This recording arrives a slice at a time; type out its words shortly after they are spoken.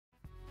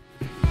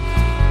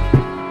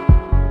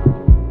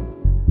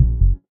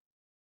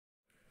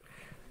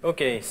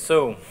Okay,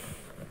 so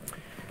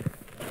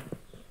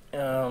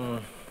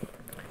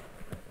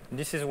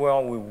this is where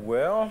we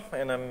were,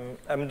 and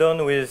I'm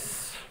done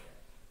with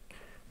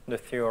the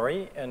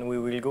theory, and we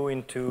will go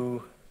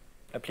into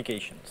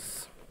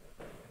applications.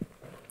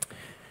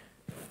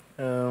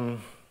 So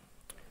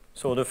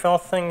the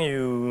first thing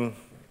you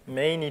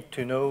may need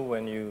to know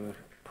when you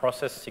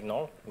process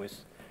signal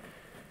with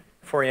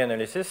Fourier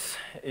analysis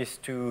is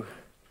to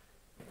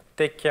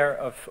take care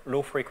of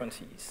low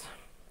frequencies.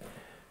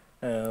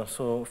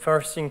 So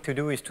first thing to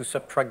do is to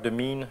subtract the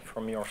mean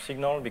from your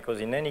signal,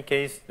 because in any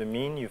case, the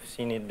mean, you've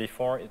seen it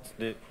before, it's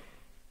the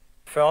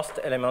first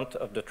element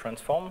of the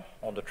transform,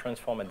 or the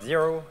transform at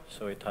 0,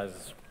 so it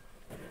has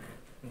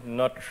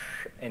not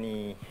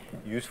any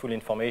useful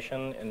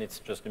information, and it's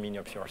just the mean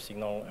of your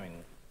signal. I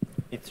mean,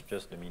 it's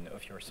just the mean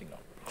of your signal.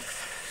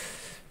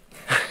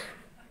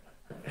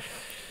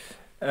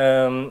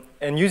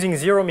 And using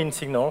zero mean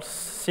signals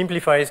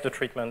simplifies the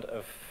treatment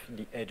of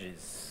the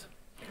edges.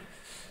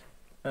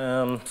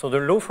 So the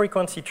low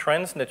frequency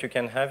trends that you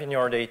can have in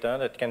your data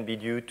that can be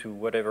due to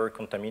whatever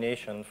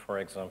contamination, for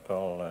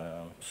example,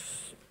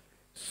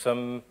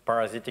 some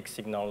parasitic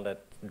signal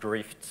that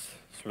drifts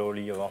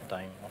slowly over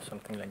time or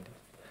something like that.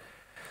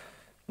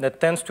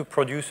 That tends to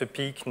produce a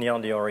peak near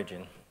the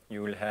origin.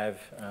 You will have,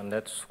 and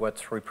that's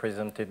what's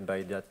represented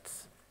by that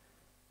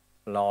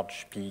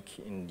large peak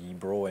in the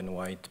Brough and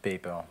White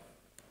paper.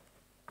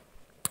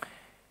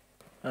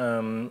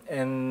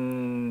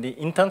 And the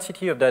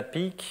intensity of that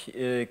peak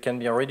can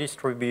be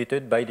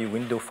redistributed by the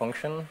window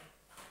function.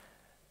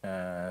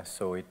 By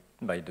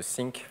the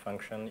sinc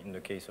function in the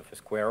case of a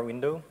square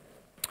window.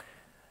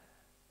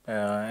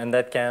 And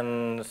that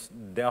can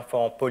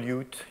therefore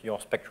pollute your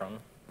spectrum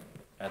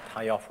at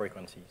higher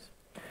frequencies.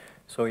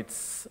 So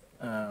it's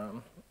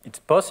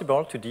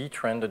possible to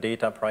detrend the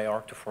data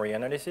prior to Fourier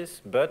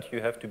analysis, but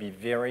you have to be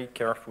very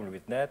careful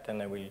with that,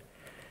 and I will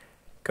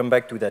come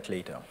back to that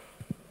later.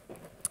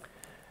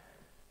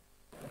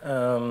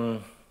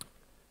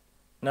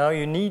 Now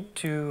you need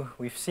to,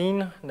 we've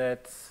seen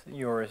that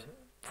your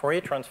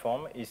Fourier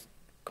transform is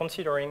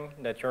considering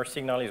that your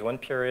signal is one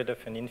period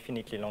of an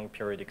infinitely long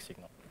periodic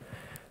signal.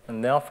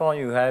 And therefore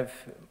you have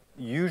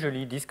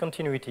usually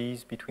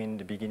discontinuities between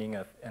the beginning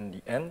and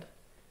the end,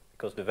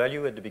 because the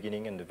value at the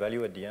beginning and the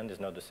value at the end is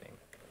not the same.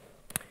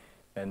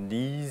 And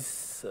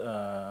these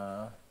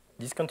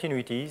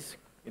discontinuities,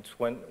 it's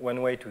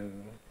one way to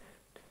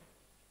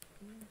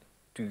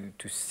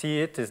see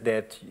it is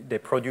that they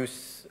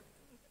produce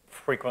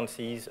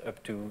frequencies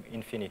up to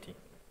infinity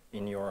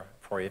in your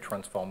Fourier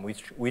transform,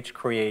 which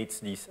creates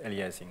this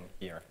aliasing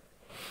here.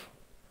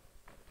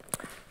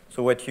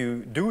 So what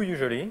you do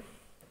usually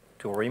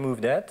to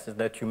remove that is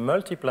that you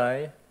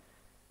multiply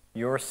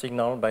your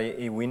signal by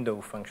a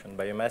window function,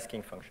 by a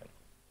masking function.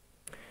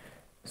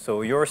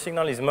 So your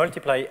signal is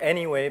multiplied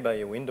anyway by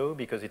a window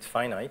because it's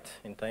finite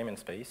in time and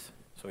space.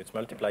 So it's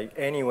multiplied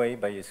anyway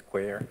by a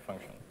square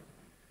function.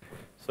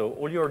 So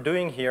all you're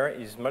doing here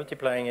is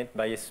multiplying it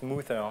by a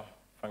smoother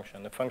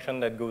function, a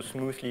function that goes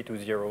smoothly to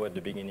 0 at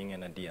the beginning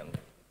and at the end.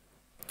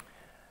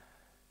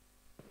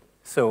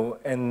 So,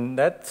 and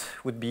that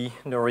would be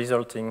the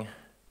resulting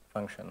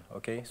function,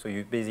 okay? So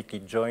you basically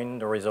join,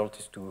 the result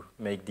is to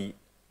make the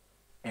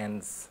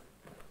ends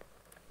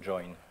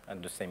join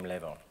at the same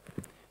level.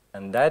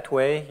 And that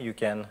way you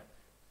can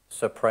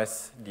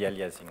suppress the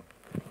aliasing,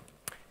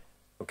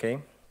 okay?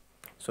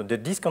 So the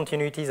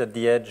discontinuities at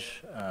the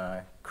edge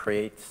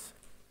creates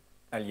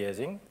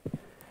aliasing.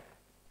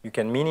 You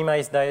can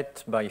minimize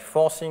that by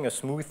forcing a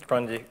smooth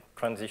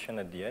transition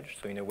at the edge.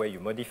 So in a way you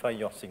modify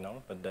your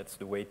signal, but that's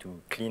the way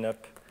to clean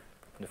up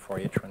the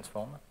Fourier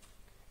transform.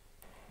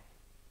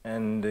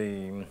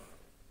 And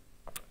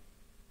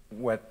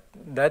what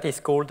that is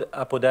called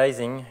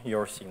apodizing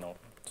your signal.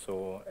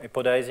 So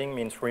apodizing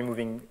means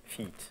removing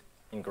feet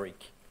in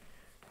Greek.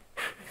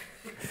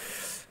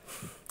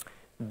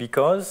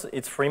 Because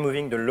it's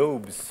removing the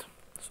lobes,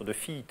 so the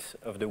feet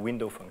of the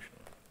window function.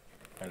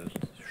 I'll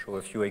show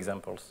a few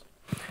examples.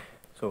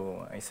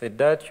 So I said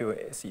that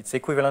it's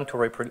equivalent to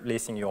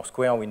replacing your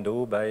square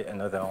window by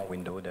another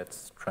window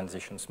that's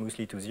transitions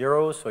smoothly to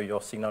 0. So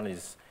your signal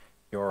is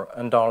your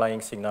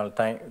underlying signal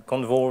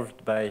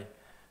convolved by,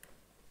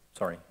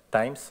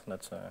 times,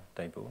 that's a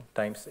typo,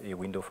 times a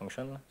window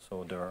function.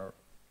 So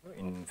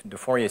in the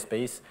Fourier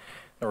space,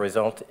 the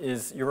result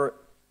is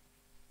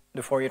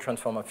the Fourier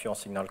transform of your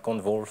signal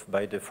convolved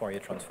by the Fourier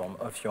transform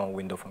of your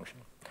window function.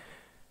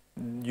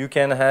 You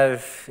can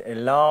have a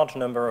large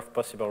number of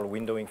possible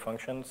windowing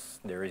functions.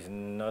 There is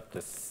not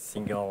a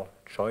single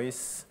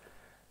choice.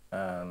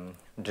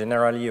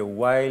 Generally, a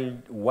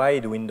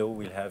wide window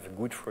will have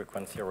good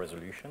frequency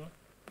resolution.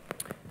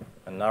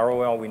 A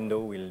narrower window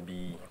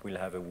will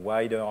have a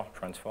wider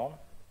transform.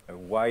 A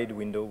wide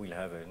window will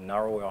have a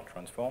narrower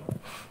transform.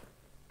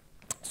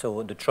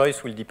 So the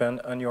choice will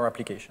depend on your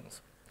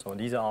applications. So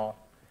these are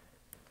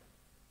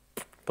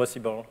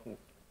possible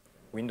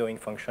windowing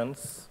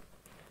functions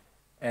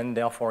and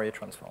their Fourier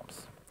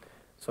transforms.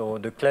 So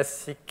the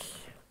classic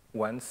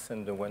ones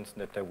and the ones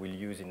that I will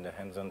use in the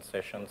hands-on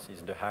sessions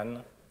is the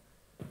Han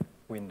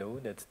window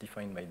that's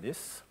defined by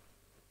this.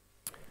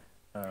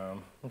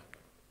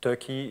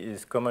 Turkey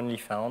is commonly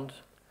found,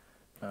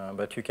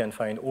 but you can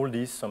find all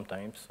these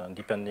sometimes,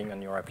 depending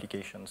on your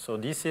application. So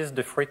this is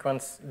the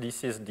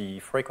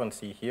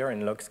frequency here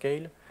in log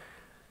scale,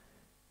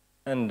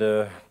 and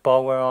the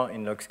power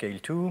in log scale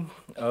 2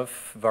 of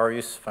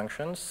various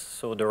functions.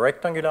 So the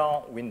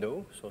rectangular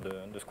window, so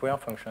the square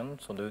function,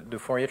 so the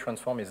Fourier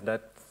transform is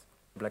that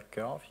black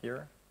curve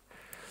here.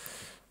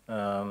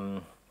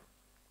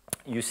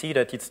 You see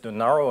that it's the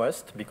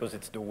narrowest because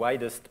it's the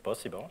widest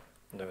possible.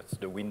 That's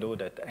the window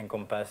that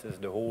encompasses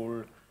the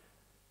whole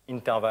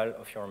interval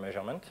of your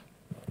measurement.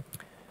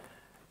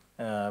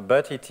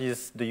 But it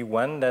is the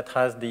one that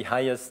has the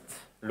highest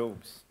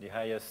lobes, the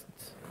highest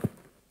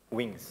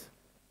wings.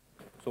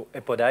 So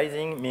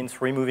apodizing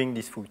means removing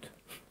this foot.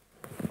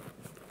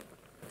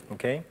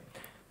 Okay?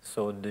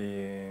 So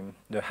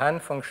the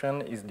hand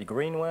function is the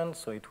green one,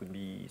 so it would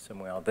be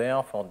somewhere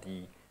there for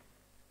the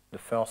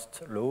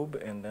first lobe,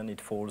 and then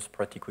it falls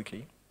pretty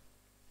quickly.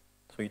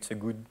 So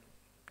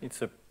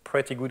it's a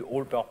pretty good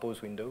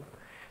all-purpose window.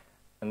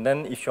 And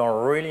then if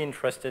you're really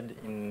interested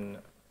in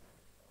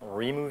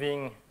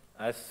removing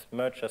as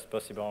much as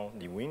possible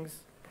the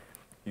wings,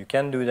 you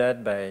can do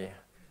that by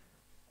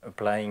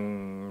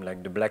applying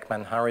like the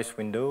Blackman-Harris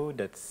window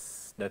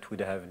that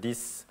would have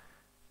this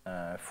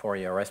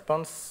Fourier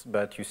response,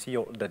 but you see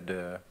that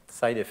the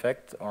side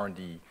effect or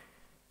the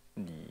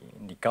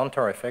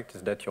counter effect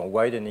is that you're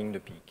widening the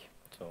peak.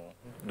 So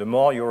the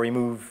more you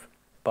remove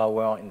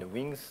power in the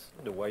wings,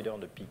 the wider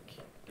the peak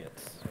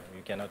gets. So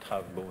you cannot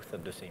have both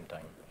at the same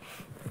time.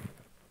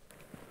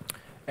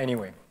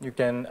 Anyway, you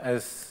can,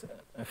 as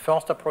a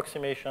first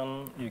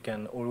approximation, you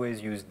can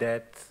always use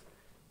that.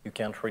 You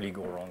can't really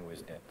go wrong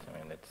with that.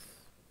 I mean,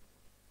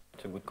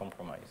 it's a good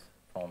compromise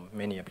for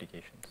many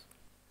applications.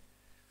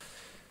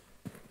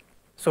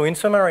 So in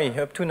summary,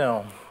 up to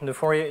now, the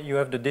Fourier, you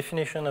have the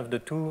definition of the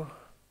two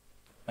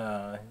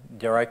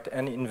direct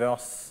and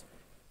inverse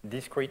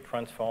discrete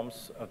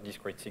transforms of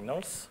discrete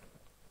signals.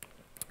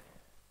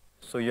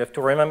 So you have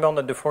to remember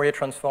that the Fourier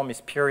transform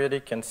is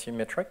periodic and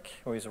symmetric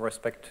with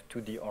respect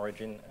to the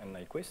origin and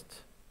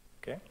Nyquist.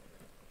 Okay.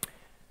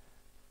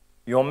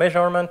 Your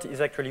measurement is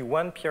actually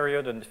one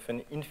period of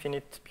an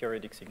infinite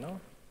periodic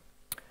signal.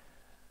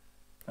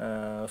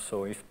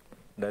 So if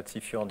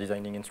you're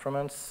designing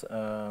instruments,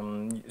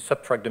 you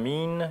subtract the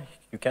mean.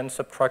 You can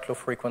subtract low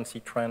frequency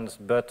trends,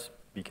 but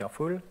be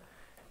careful.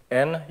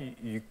 And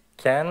you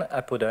can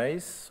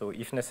apodize, so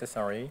if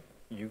necessary,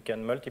 you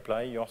can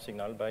multiply your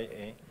signal by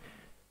a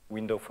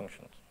window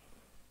function.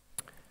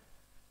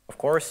 Of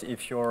course,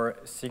 if your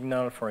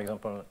signal, for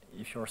example,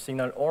 if your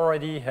signal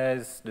already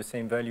has the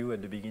same value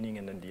at the beginning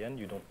and at the end,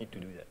 you don't need to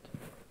do that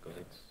because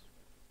it's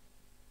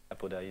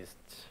apodized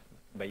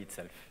by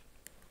itself.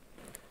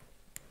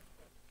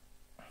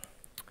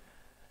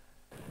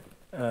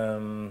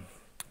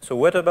 So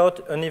what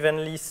about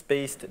unevenly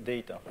spaced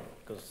data?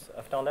 Because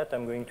after that,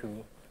 I'm going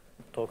to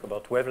talk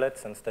about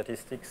wavelets and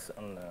statistics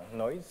on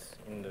noise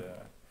in the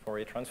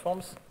Fourier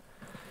transforms.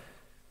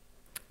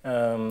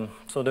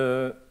 So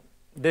the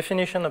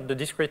definition of the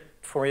discrete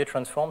Fourier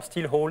transform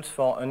still holds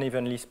for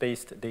unevenly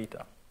spaced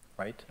data,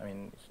 right? I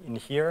mean, in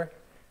here,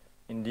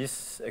 in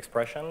this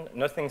expression,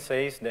 nothing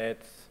says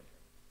that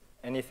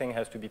anything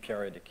has to be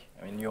periodic.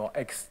 I mean, your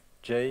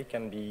xj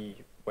can be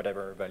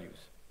whatever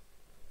values.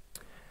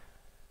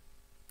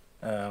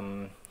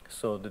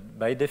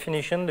 By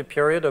definition, the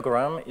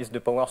periodogram is the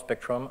power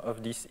spectrum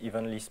of this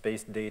evenly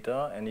spaced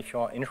data. And if you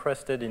are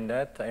interested in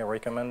that, I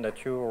recommend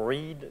that you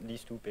read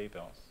these two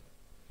papers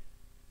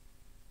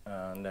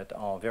that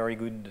are very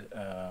good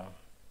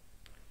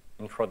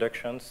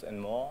introductions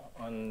and more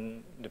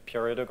on the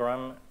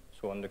periodogram,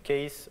 so on the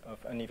case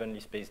of unevenly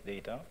spaced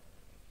data,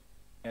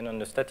 and on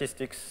the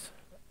statistics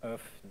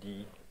of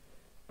the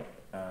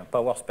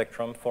power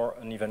spectrum for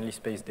unevenly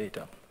spaced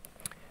data.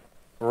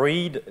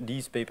 Read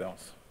these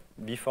papers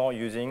before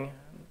using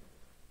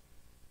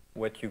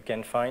what you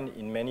can find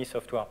in many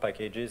software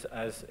packages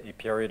as a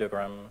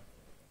periodogram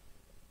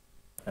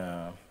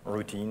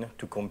routine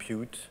to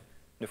compute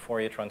the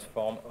Fourier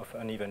transform of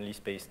unevenly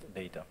spaced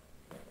data.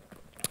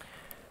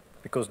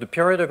 Because the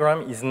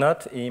periodogram is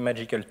not a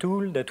magical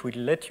tool that will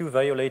let you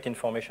violate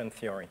information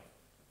theory.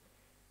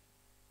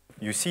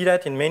 You see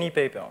that in many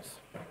papers.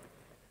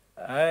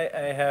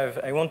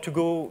 I want to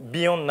go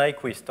beyond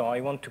Nyquist, or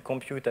I want to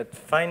compute at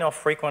finer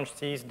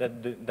frequencies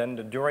than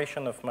the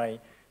duration of my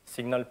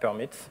signal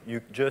permits.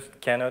 You just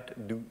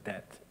cannot do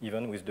that,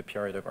 even with the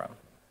periodogram.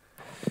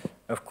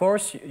 Of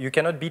course, you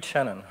cannot beat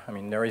Shannon. I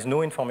mean, there is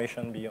no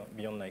information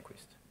beyond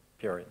Nyquist,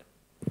 period.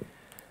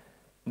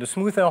 The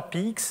smoother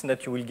peaks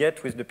that you will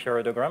get with the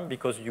periodogram,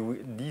 because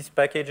these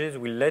packages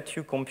will let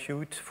you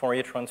compute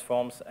Fourier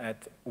transforms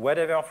at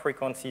whatever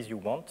frequencies you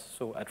want,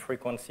 so at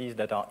frequencies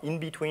that are in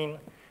between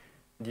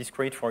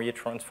discrete Fourier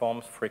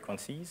transforms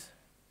frequencies.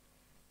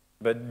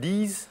 But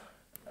these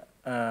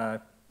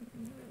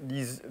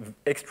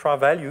extra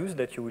values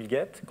that you will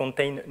get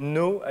contain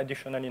no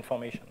additional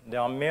information. They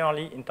are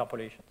merely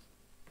interpolations.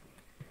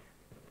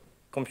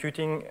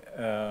 computing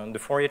the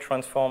Fourier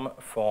transform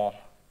for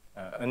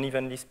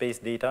unevenly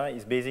spaced data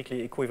is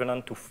basically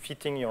equivalent to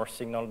fitting your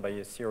signal by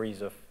a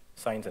series of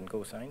sines and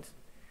cosines.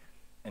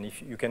 And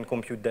if you can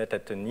compute that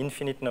at an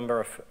infinite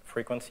number of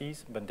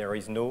frequencies, but there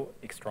is no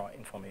extra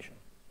information.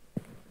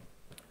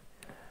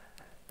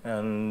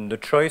 And the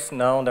choice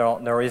now,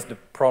 there is the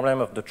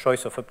problem of the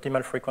choice of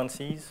optimal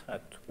frequencies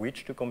at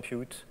which to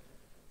compute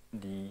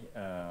the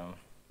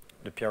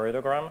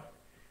periodogram.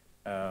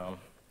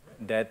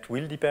 That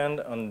will depend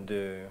on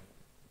the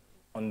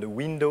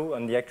window,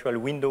 on the actual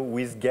window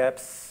with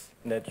gaps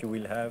that you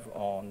will have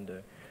on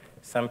the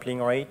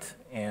sampling rate,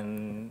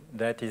 and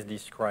that is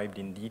described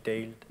in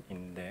detail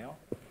in there.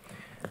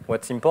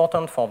 What's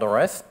important for the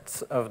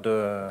rest of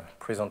the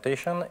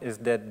presentation is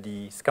that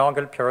the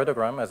Scargill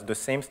periodogram has the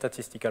same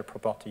statistical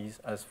properties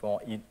as for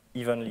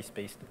evenly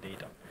spaced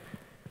data.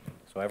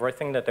 So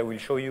everything that I will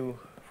show you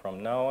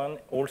from now on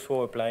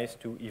also applies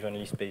to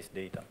evenly spaced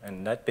data.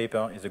 And that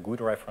paper is a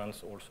good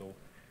reference also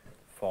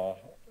for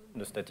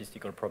the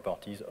statistical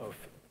properties of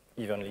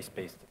evenly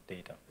spaced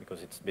data,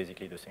 because it's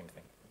basically the same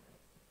thing.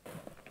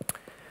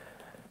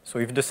 So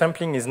if the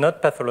sampling is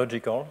not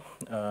pathological,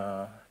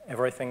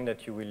 everything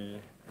that you will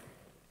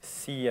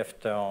see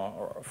after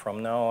or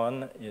from now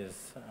on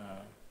is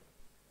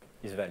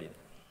valid.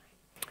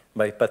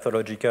 By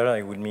pathological,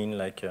 I would mean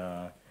like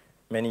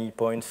many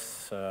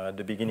points at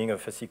the beginning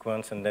of a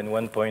sequence and then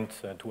 1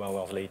 point 2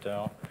 hours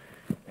later,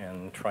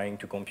 and trying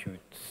to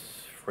compute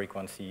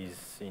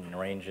frequencies in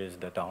ranges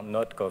that are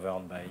not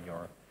covered by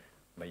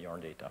your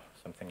data,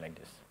 something like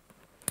this.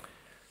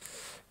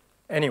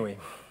 Anyway.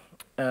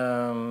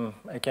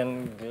 I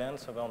can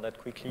glance over that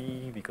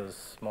quickly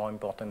because more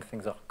important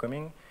things are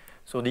coming.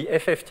 So the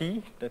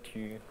FFT that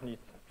you need,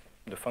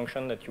 the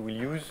function that you will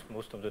use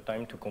most of the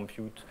time to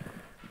compute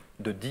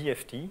the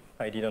DFT.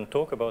 I didn't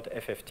talk about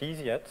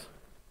FFTs yet.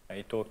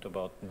 I talked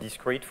about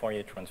discrete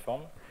Fourier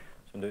transform.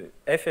 So the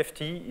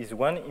FFT is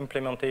one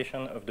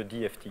implementation of the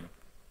DFT.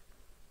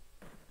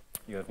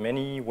 You have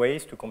many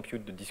ways to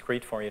compute the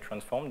discrete Fourier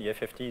transform. The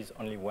FFT is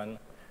only one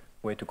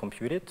way to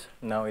compute it.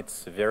 Now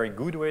it's a very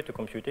good way to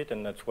compute it,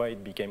 and that's why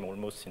it became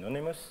almost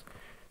synonymous,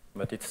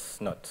 but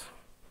it's not.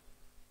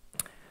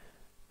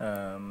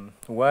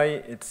 Why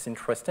it's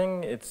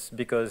interesting? It's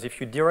because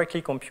if you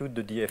directly compute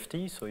the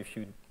DFT, so if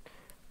you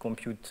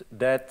compute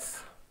that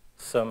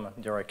sum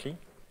directly,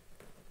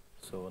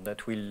 so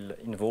that will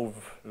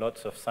involve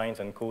lots of sines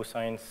and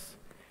cosines,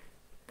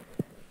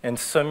 and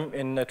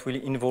that will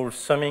involve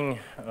summing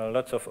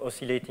lots of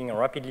oscillating or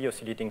rapidly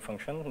oscillating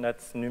functions.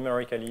 That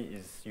numerically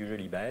is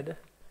usually bad.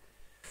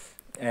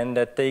 And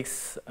that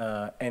takes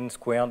n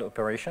squared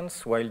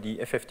operations, while the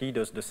FFT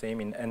does the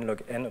same in n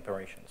log n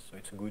operations. So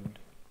it's a good,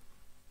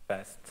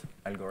 fast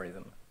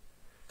algorithm.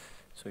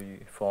 So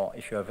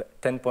if you have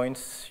 10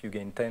 points, you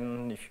gain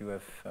 10. If you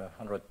have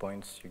 100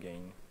 points, you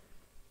gain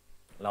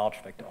large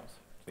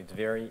factors. So it's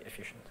very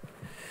efficient.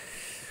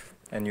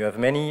 And you have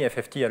many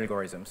FFT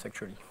algorithms,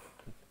 actually.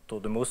 So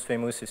the most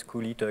famous is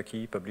Cooley,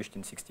 Turkey, published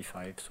in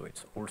 '65. So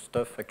it's old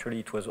stuff. Actually,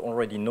 it was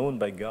already known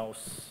by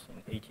Gauss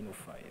in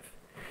 1805.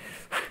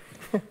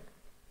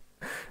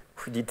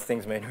 Who did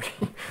things manually.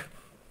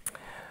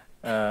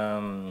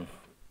 And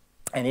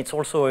it's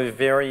also a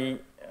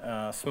very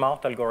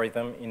smart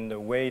algorithm in the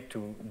way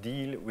to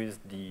deal with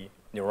the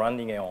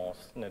rounding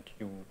errors that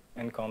you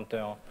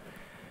encounter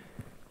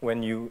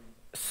when you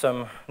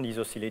sum these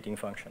oscillating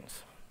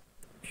functions.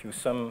 If you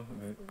sum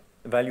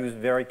values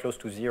very close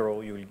to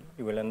 0, you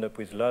will end up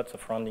with lots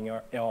of rounding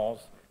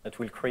errors that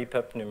will creep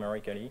up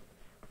numerically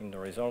in the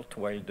result,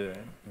 while the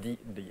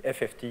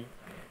FFT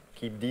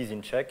keep these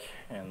in check,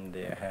 and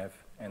the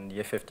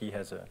FFT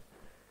has a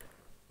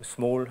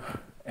small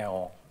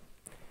error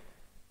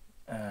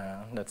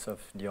that's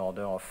of the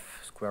order of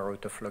square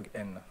root of log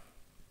n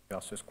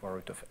versus square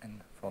root of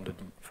n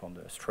for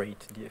the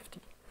straight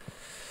DFT.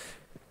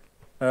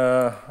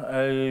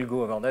 I'll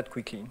go over that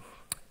quickly.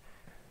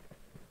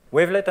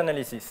 Wavelet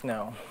analysis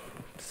now.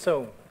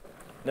 So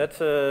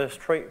that's a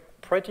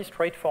pretty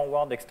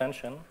straightforward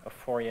extension of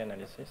Fourier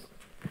analysis.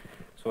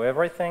 So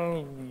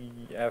everything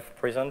we have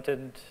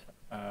presented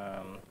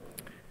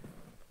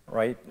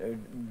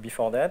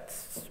before that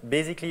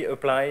basically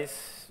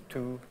applies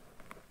to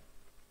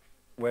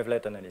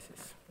wavelet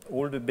analysis.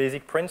 All the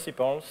basic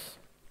principles,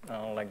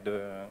 like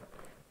the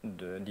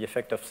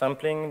effect of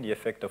sampling, the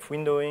effect of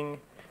windowing,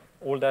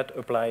 all that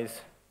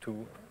applies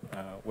to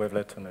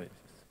wavelet analysis.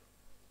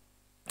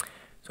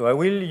 So I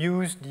will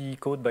use the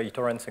code by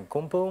Torrance and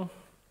Compo,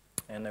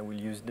 and I will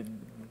use the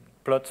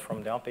plots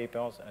from their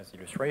papers as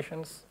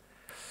illustrations.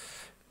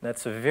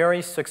 That's a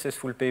very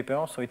successful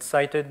paper, so it's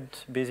cited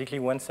basically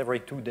once every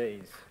 2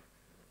 days.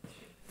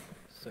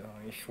 So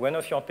if one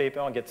of your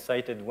papers gets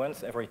cited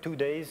once every 2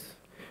 days,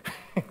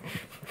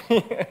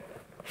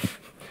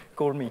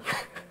 call me.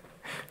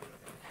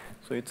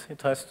 So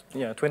it has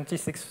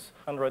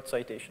 2,600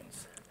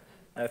 citations.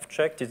 I've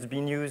checked, it's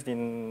been used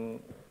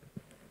in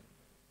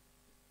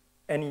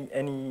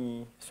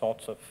any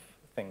sorts of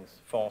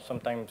things for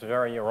sometimes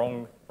very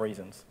wrong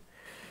reasons.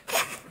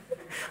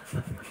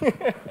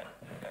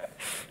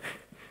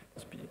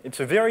 it's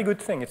a very good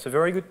thing. It's a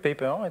very good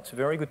paper. It's a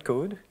very good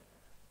code.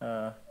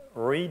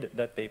 Read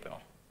that paper.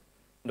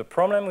 The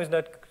problem with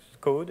that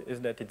code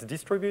is that it's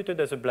distributed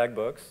as a black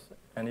box,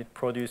 and it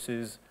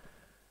produces.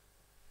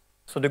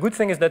 So the good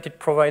thing is that it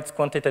provides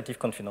quantitative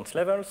confidence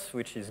levels,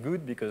 which is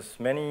good because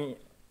many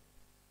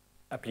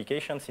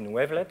applications in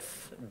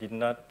wavelets did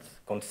not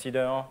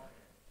consider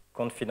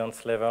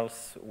confidence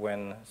levels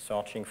when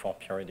searching for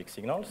periodic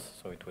signals.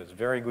 So it was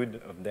very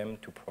good of them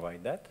to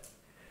provide that.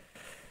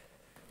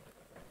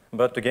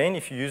 But again,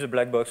 if you use a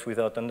black box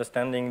without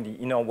understanding the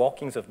inner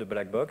workings of the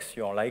black box,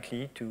 you're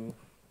likely to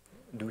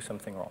do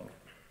something wrong.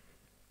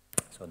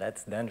 So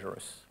that's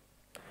dangerous.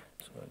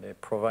 So they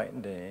provide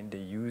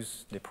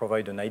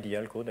an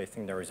ideal code. I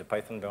think there is a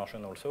Python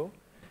version also.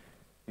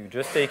 You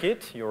just take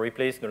it, you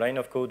replace the line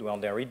of code where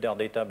they read their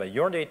data by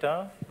your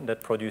data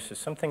that produces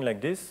something like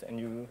this, and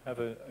you have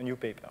a new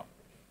paper.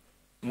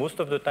 Most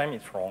of the time,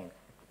 it's wrong.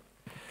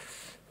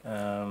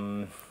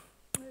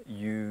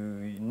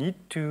 You need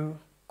to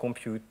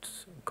compute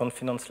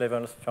confidence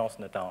levels first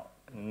that are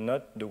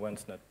not the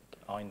ones that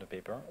are in the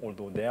paper,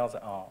 although theirs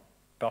are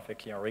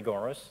perfectly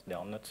rigorous, they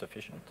are not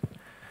sufficient.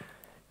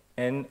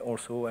 And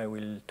also, I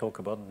will talk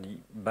about the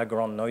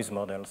background noise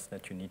models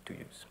that you need to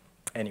use.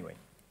 Anyway,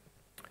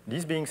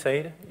 this being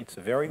said, it's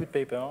a very good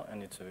paper,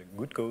 and it's a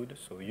good code,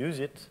 so use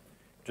it.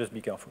 Just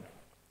be careful.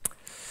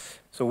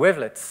 So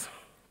wavelets.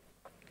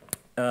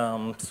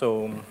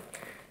 So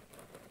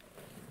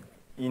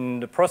in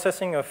the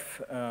processing of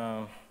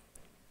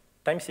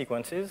time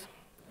sequences,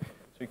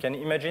 so you can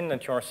imagine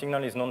that your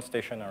signal is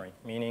non-stationary,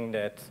 meaning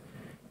that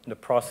the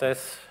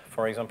process,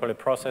 for example, a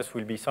process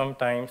will be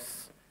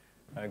sometimes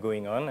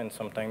going on, and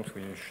sometimes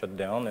will shut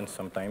down, and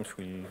sometimes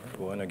will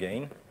go on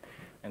again.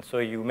 And so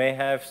you may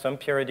have some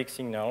periodic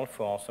signal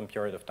for some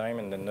period of time,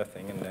 and then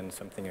nothing, and then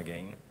something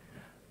again.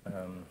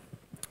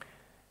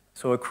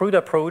 So a crude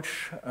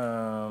approach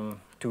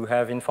to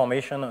have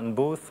information on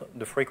both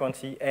the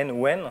frequency and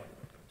when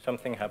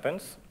something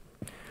happens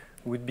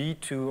would be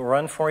to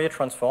run Fourier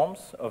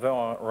transforms over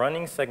a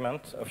running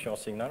segment of your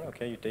signal.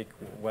 Okay, you take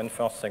one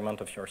first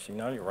segment of your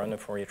signal, you run a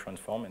Fourier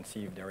transform and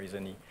see if there is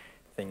anything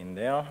in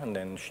there, and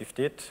then shift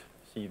it,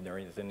 see if there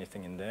is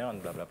anything in there,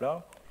 and blah, blah,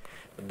 blah.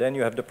 But then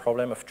you have the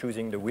problem of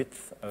choosing the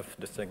width of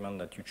the segment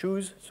that you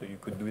choose. So you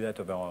could do that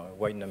over a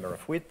wide number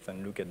of widths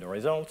and look at the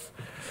results.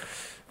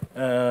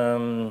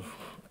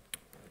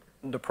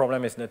 The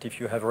problem is that if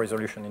you have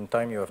resolution in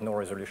time, you have no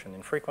resolution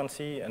in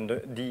frequency. And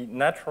the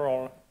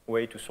natural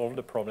way to solve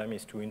the problem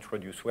is to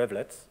introduce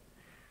wavelets.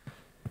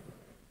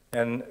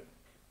 And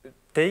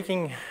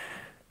taking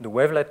the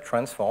wavelet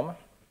transform,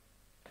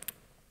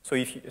 so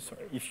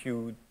if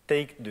you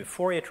take the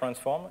Fourier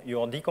transform, you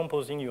are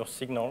decomposing your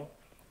signal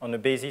on the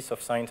basis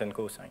of sines and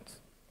cosines.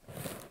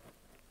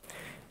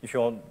 If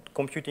you're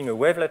computing a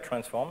wavelet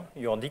transform,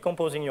 you're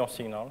decomposing your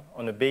signal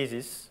on a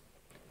basis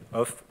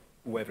of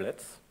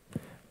wavelets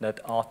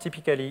that are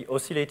typically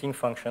oscillating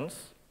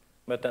functions,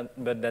 but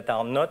that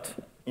are not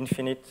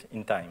infinite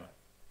in time.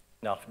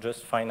 They are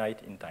just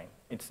finite in time.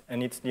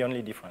 And it's the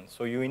only difference.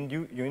 So you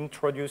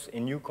introduce a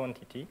new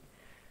quantity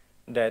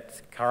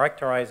that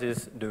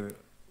characterizes the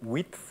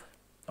width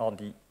or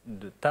the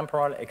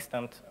temporal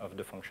extent of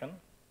the function,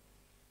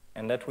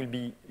 and that will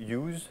be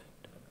used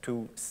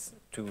to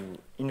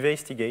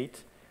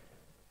investigate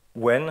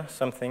when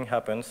something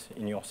happens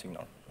in your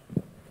signal.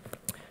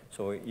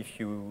 So if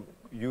you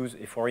use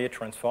a Fourier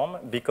transform,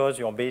 because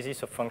your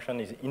basis of function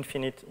is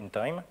infinite in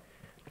time,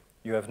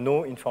 you have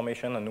no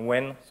information on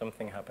when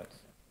something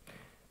happens.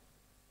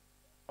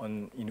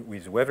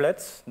 With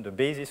wavelets, the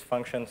basis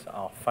functions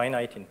are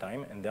finite in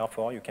time, and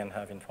therefore you can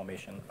have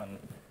information on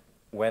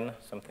when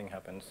something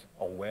happens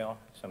or where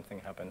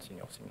something happens in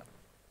your signal.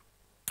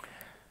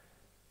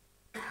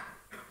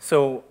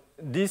 So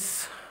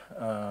this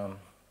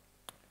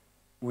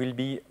will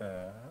be,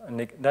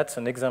 that's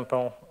an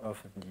example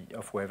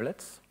of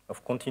wavelets,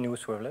 of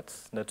continuous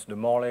wavelets. That's the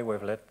Morley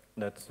wavelet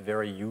that's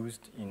very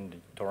used in the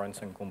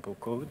Torrance and Compo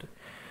code.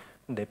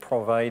 They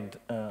provide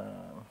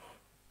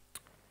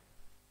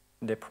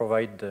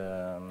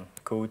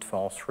code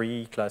for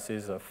 3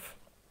 classes of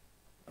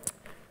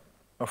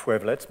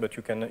wavelets, but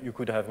you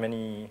could have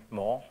many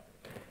more.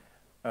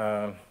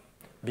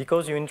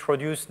 Because you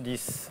introduce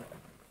this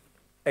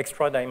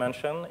extra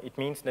dimension, it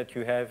means that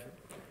you have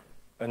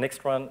an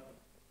extra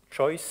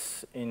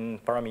choice in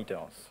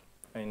parameters.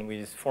 And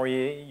with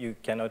Fourier, you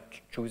cannot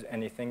choose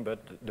anything but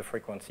the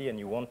frequency, and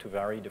you want to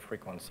vary the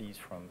frequencies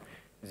from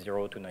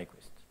 0 to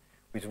Nyquist.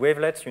 With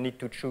wavelets, you need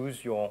to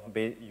choose your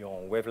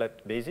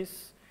wavelet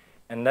basis,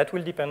 and that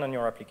will depend on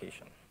your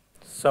application.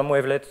 Some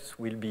wavelets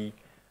will be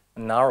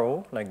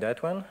narrow, like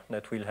that one,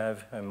 that will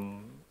have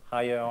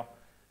higher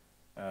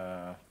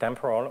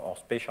temporal or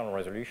spatial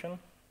resolution,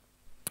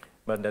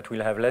 but that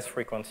will have less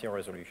frequency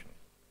resolution.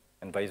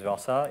 And vice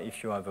versa,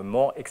 if you have a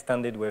more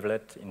extended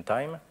wavelet in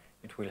time,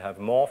 it will have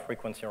more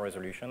frequency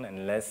resolution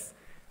and less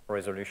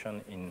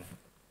resolution in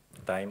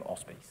time or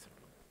space.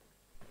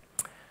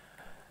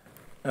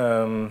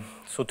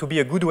 So to be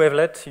a good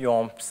wavelet,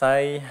 your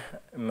psi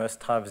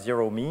must have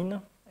 0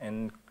 mean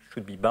and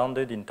should be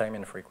bounded in time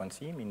and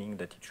frequency, meaning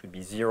that it should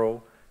be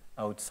 0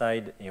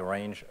 outside a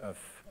range of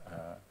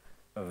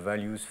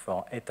values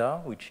for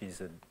eta, which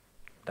is a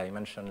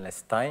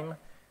dimensionless time.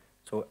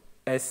 So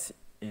S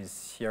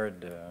is here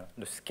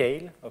the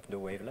scale of the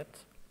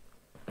wavelet.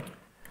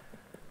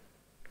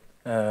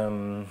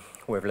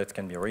 Wavelets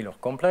can be real or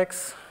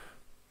complex.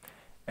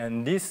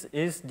 And this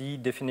is the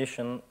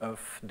definition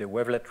of the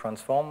wavelet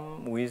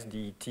transform with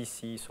the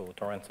TC, so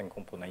Torrance and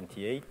Compo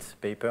 98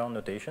 paper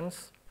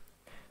notations.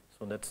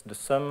 So that's the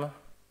sum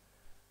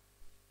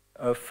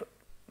of,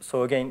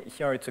 so again,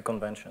 here it's a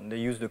convention. They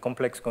use the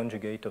complex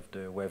conjugate of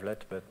the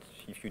wavelet, but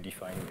if you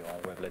define your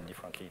wavelet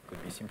differently, it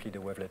could be simply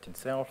the wavelet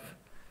itself.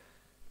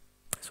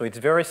 So it's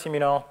very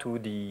similar to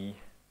the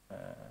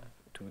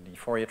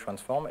Fourier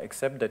transform,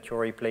 except that you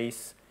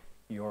replace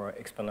your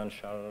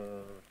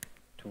exponential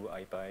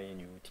 2i pi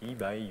nu t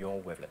by your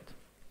wavelet.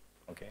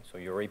 Okay, so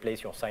you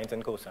replace your sines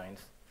and cosines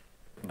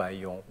by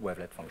your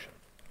wavelet function.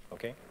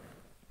 Okay.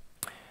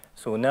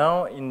 So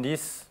now in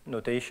this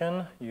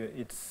notation,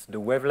 it's the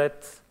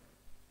wavelet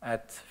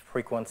at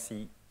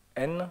frequency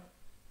n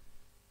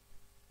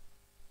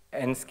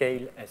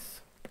scale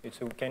s.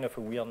 It's a kind of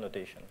a weird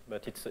notation,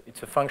 but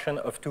it's a function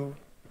of two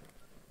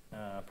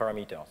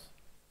parameters.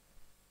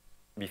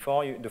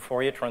 Before, the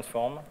Fourier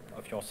transform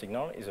of your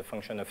signal is a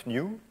function of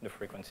nu, the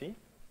frequency.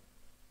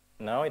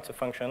 Now it's a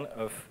function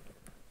of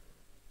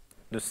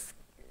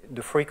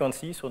the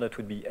frequency, so that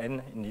would be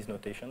n in these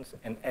notations,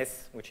 and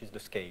s, which is the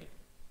scale.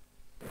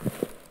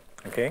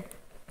 Okay?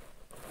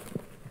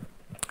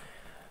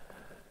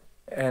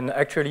 And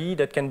actually,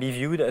 that can be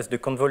viewed as the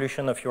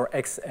convolution of your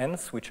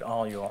xn's, which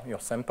are your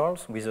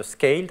samples, with a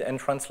scaled and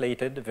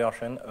translated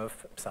version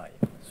of psi.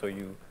 So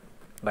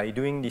by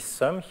doing this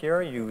sum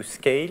here, you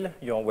scale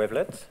your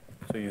wavelet,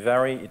 so you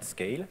vary its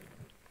scale,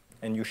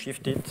 and you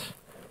shift it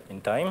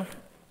in time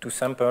to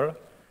sample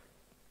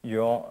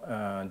your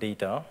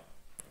data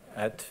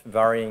at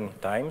varying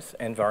times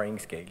and varying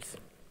scales.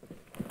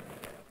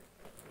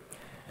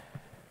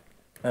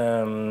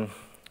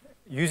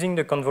 Using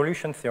the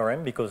convolution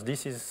theorem, because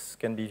this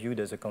can be viewed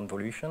as a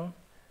convolution,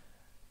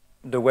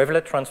 the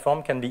wavelet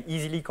transform can be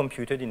easily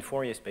computed in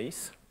Fourier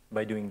space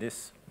by doing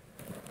this,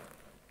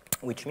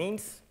 which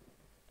means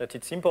that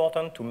it's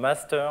important to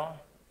master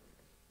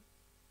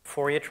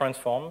Fourier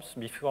transforms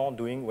before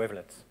doing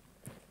wavelets,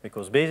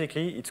 because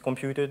basically it's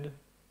computed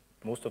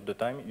most of the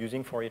time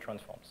using Fourier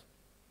transforms.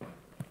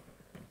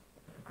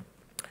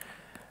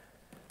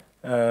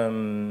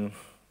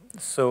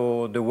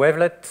 So the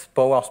wavelet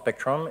power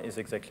spectrum is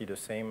exactly the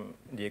same,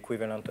 the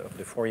equivalent of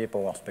the Fourier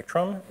power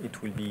spectrum.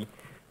 It will be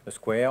the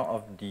square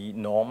of the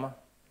norm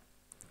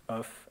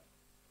of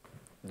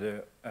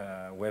the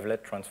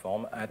wavelet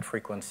transform at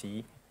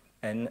frequency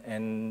n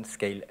and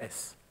scale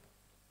s.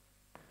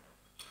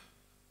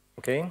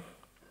 Okay?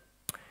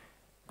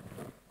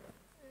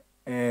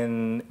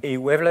 And a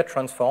wavelet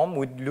transform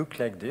would look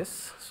like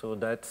this. So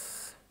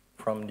that's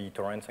from the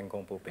Torrance and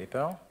Compo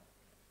paper.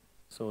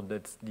 So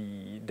that's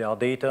their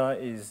data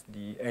is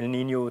the El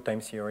Nino time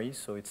series.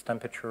 So it's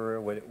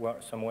temperature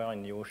somewhere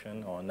in the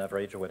ocean or an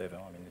average or whatever.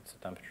 I mean, it's a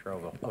temperature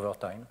over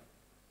time.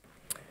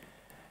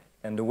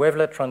 And the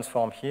wavelet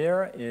transform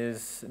here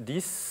is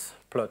this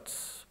plot.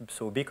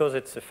 So because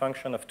it's a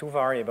function of two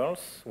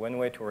variables, one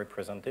way to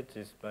represent it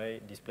is by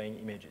displaying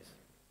images,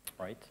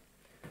 right?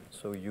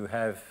 So you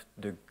have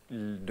the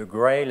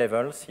gray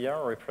levels here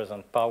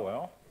represent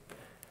power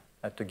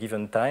at a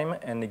given time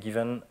and a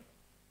given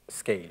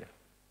scale.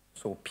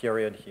 So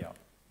period here.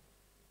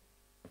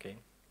 Okay.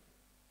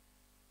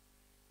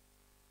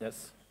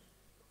 Yes?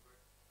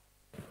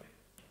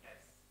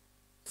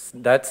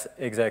 That's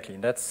exactly,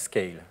 that's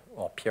scale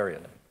or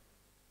period.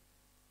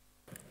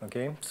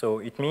 Okay, so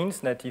it means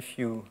that if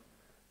you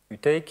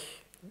take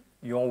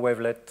your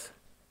wavelet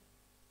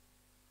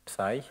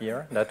psi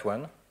here, that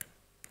one,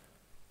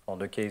 for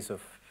the case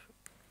of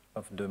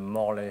the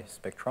Morley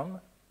spectrum,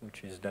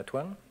 which is that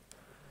one,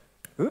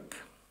 oop,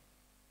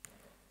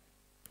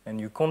 and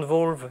you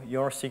convolve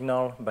your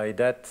signal by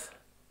that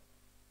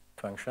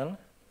function,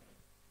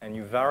 and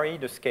you vary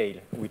the scale,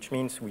 which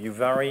means you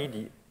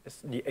vary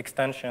the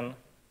extension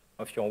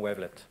of your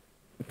wavelet.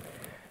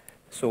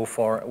 So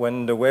for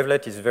when the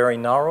wavelet is very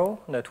narrow,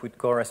 that would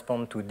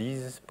correspond to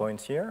these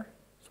points here,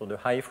 so the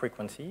high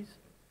frequencies.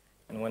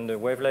 And when the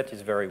wavelet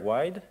is very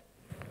wide,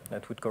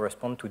 that would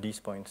correspond to these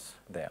points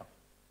there.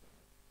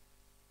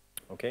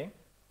 Okay?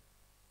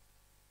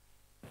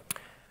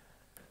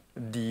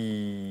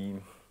 The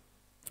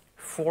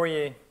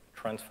Fourier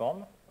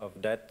transform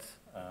of that,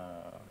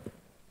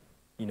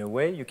 in a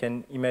way, you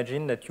can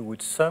imagine that you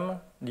would sum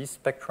this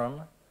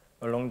spectrum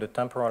along the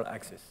temporal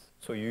axis.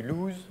 So you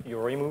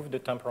remove the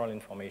temporal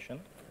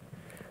information,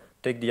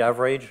 take the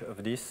average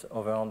of this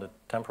over the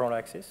temporal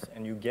axis,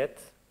 and you get,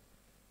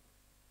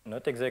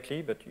 not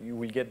exactly, but you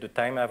will get the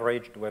time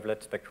averaged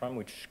wavelet spectrum,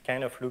 which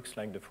kind of looks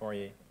like the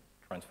Fourier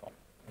transform.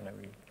 And I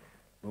will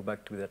go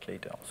back to that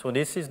later. So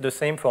this is the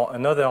same for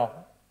another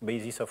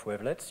basis of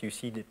wavelets. You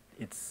see that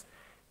it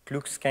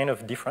looks kind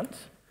of different.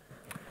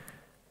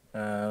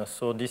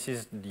 So this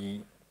is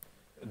the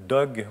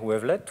dog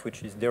wavelet,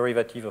 which is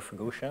derivative of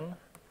Gaussian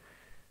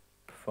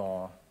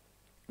for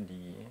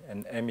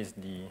and m is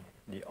the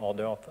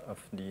order of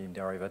the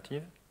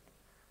derivative.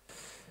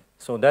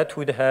 So that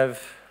would have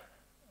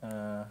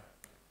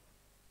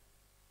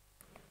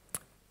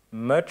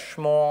much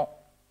more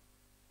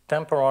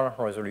temporal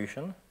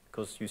resolution,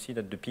 because you see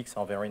that the peaks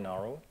are very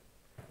narrow,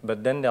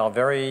 but then they are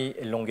very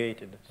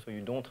elongated. So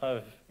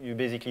you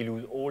basically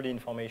lose all the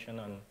information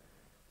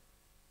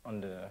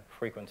on the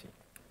frequency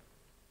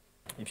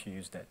if you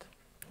use that.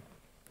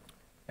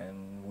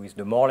 And with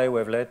the Morley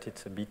wavelet,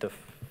 it's a bit of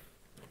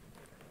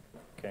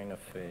kind of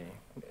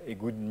a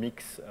good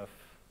mix of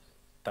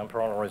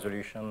temporal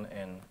resolution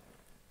and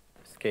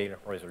scale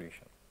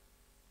resolution.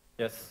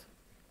 Yes?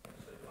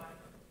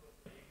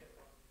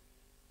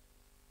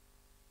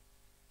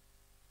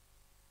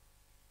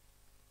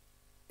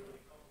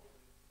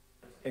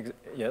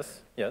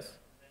 Yes, yes.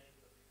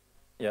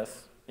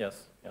 Yes,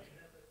 yes, yes.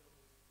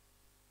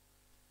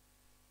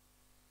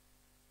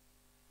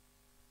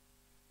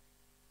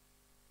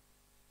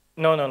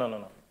 No, no, no, no,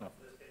 no, no,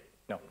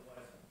 no,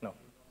 no.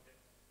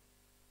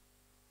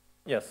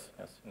 Yes,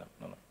 yes, no,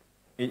 no,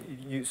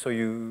 no. So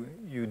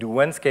you do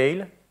one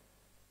scale,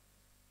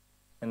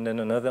 and then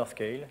another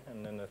scale,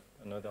 and then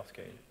another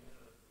scale.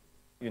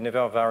 You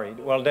never vary.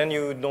 Well, then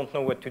you don't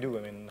know what to do.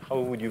 I mean, how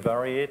would you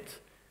vary it?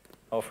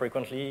 How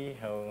frequently?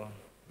 How?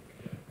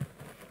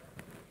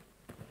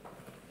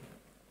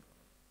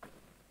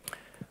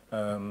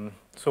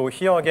 So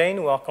here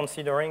again, we are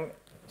considering,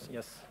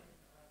 yes.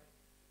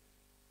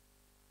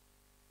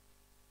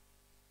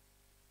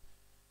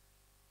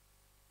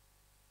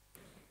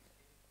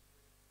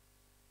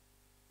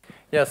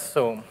 Yes,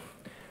 so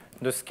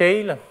the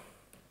scale,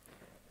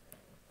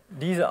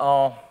 these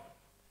are,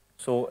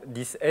 so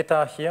this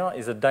eta here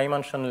is a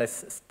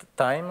dimensionless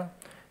time,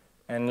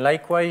 and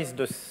likewise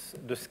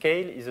the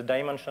scale is a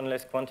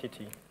dimensionless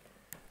quantity.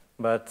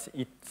 But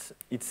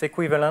it's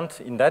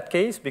equivalent in that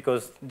case,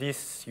 because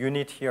this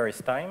unit here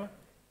is time.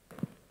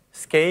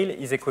 Scale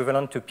is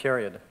equivalent to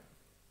period.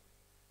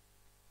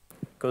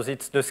 Because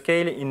it's the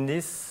scale in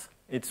this,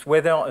 it's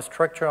whether a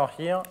structure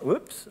here,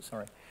 oops,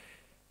 sorry,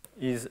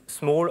 is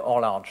small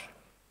or large.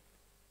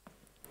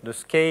 The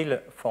scale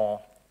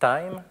for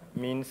time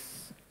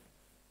means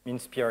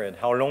period.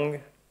 How long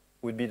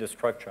would be the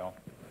structure?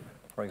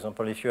 For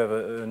example, if you have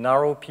a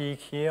narrow peak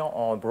here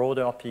or a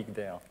broader peak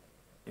there.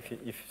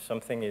 If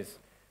something is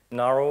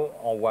narrow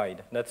or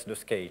wide, that's the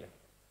scale.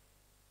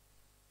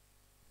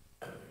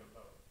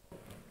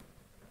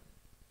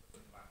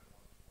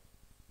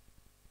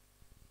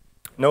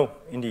 No,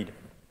 indeed.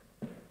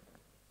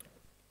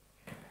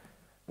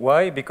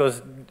 Why?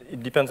 Because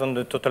it depends on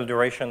the total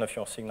duration of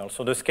your signal.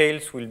 So the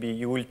scales will be,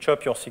 you will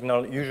chop your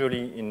signal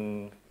usually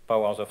in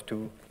powers of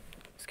 2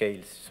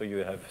 scales. So you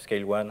have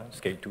scale 1,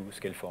 scale 2,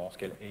 scale 4,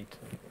 scale 8,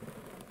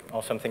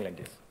 or something like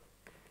this.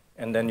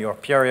 And then your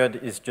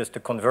period is just a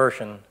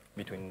conversion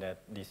between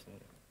this.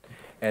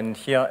 And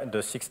here,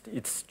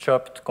 it's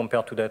chopped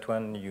compared to that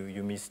one.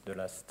 You missed the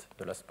last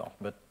part.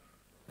 But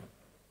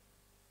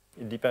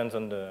it depends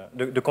on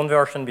the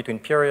conversion between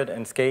period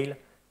and scale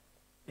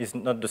is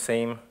not the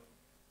same.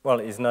 Well,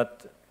 is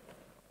not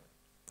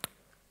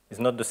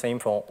the same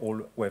for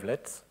all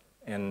wavelets,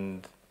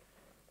 and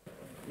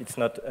it's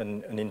not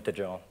an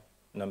integer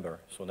number.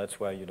 So that's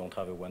why you don't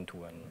have a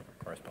one-to-one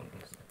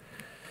correspondence.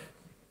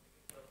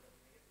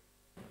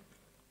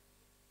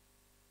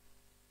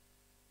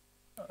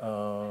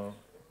 Oh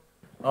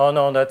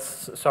no,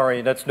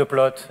 sorry, that's the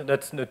plot.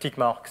 That's the tick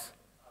marks.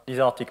 These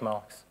are tick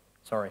marks.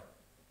 Sorry.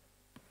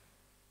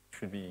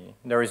 Should be,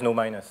 there is no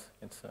minus.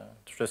 It's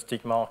just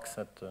tick marks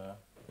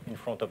in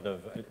front of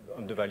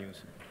the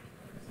values.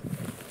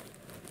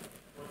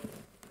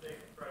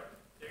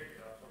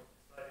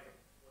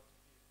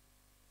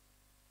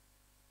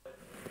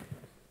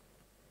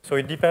 So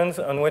it depends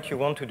on what you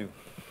want to do.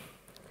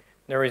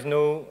 There is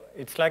no,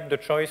 it's like the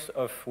choice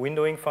of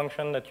windowing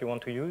function that you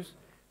want to use.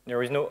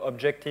 There is no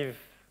objective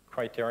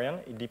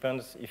criterion. It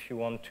depends if you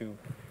want to,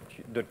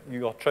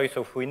 your choice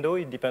of window,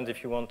 it depends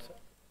if you want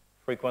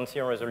frequency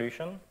or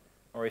resolution,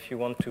 or if you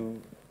want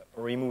to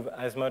remove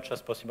as much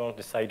as possible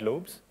the side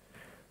lobes.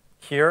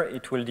 Here,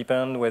 it will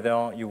depend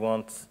whether you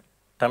want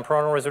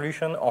temporal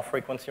resolution or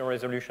frequency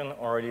resolution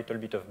or a little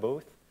bit of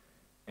both.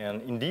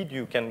 And indeed,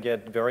 you can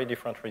get very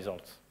different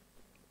results.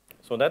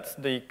 So that's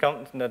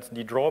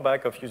the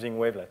drawback of using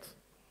wavelets,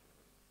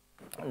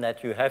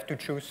 that you have to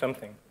choose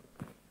something.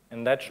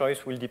 And that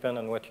choice will depend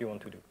on what you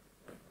want to do.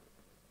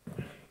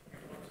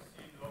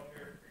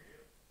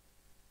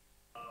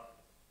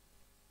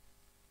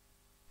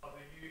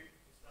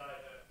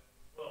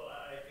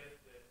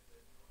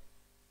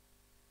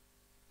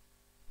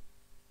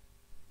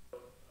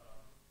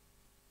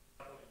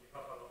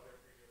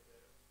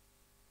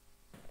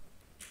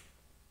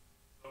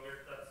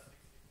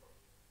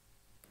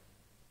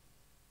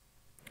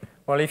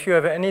 Well, if you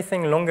have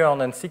anything longer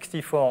than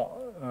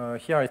 64,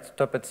 here it's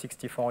stopped at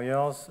 64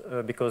 years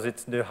because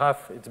it's the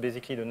half, it's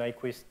basically the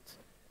Nyquist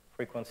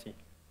frequency.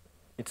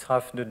 It's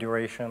half the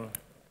duration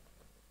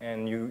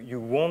and you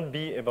won't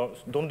be able,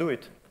 don't do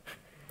it.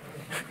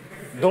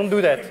 Don't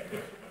do that.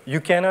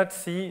 You cannot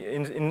see,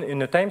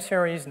 in a time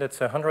series that's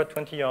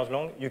 120 years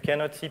long, you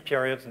cannot see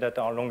periods that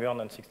are longer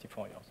than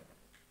 64 years.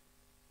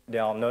 They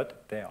are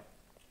not there.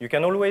 You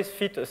can always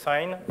fit a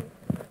sine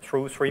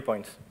through 3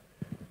 points,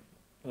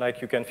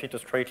 like you can fit a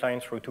straight line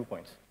through 2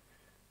 points.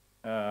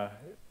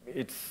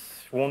 It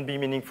won't be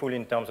meaningful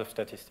in terms of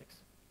statistics.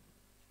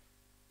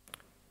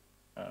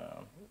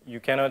 You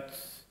cannot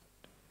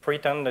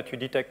pretend that you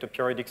detect a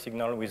periodic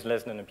signal with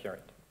less than a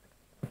period.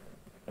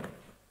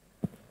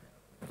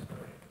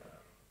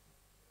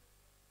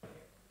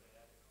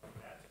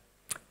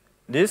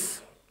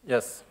 This,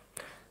 yes.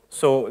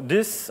 So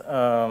this,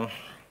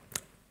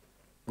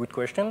 good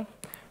question.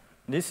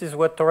 This is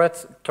what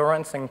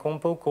Torrance and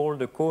Compo call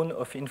the cone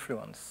of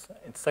influence.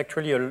 It's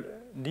actually,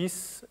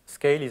 this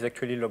scale is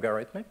actually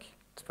logarithmic.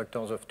 It's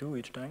factors of 2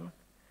 each time.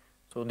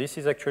 So this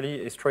is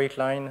actually a straight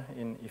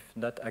line if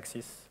that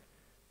axis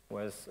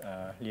was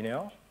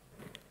linear.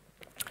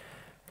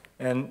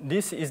 And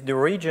this is the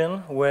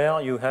region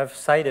where you have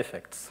side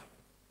effects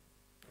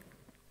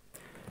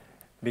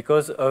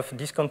because of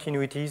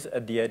discontinuities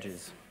at the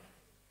edges.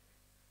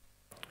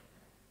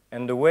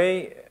 And the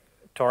way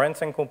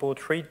Torrance and Compo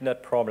treat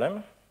that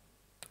problem,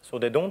 so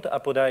they don't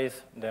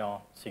apodize their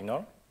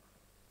signal.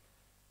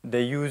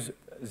 They use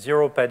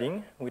zero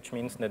padding, which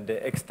means that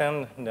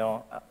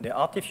they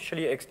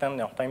artificially extend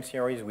their time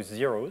series with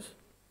zeros.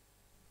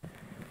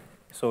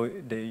 So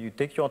you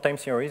take your time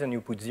series and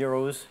you put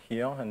zeros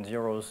here and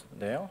zeros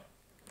there.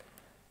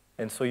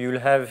 And so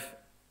you'll have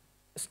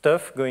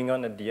stuff going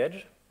on at the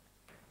edge.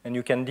 And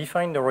you can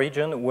define the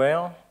region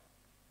where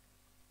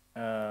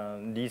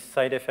these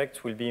side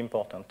effects will be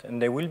important.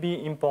 And they will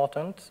be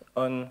important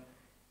on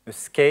a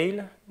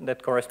scale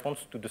that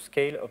corresponds to the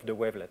scale of the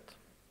wavelet,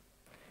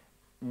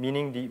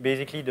 meaning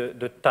basically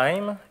the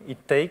time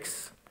it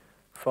takes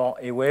for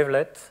a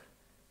wavelet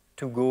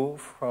to go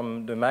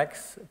from the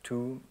max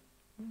to,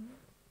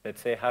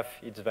 let's say, half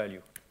its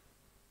value.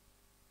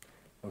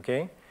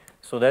 Okay?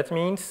 So that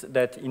means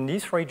that in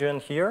this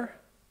region here,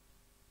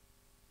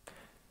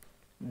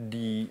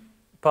 the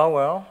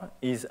power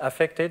is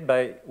affected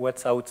by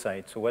what's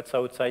outside. So what's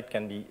outside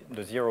can be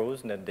the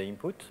zeros that they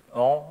input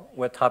or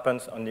what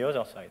happens on the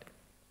other side,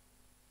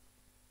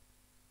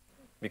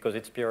 because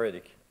it's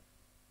periodic.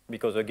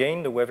 Because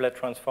again, the wavelet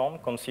transform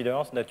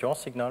considers that your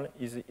signal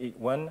is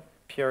one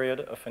period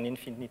of an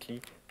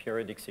infinitely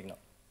periodic signal.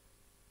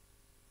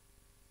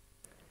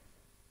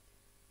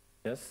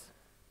 Yes?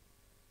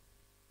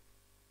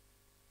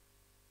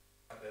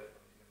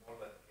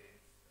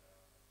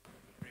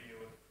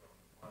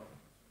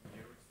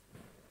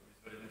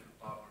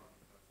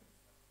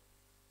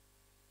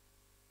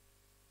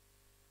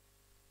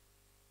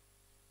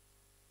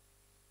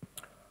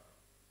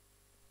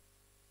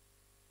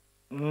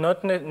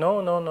 Not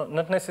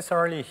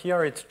necessarily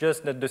here. It's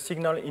just that the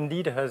signal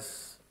indeed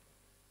has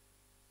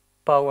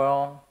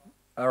power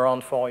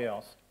around 4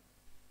 years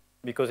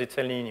because it's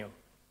El Niño.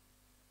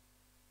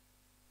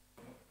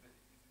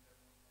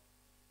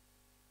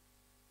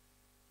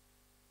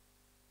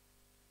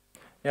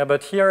 Yeah,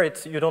 but here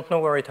you don't know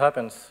where it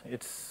happens.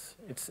 It's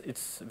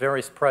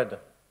very spread.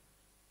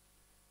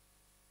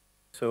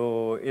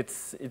 So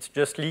it's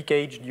just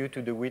leakage due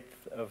to the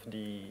width of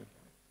the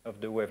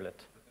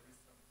wavelet.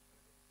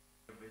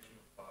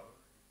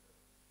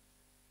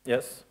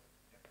 Yes,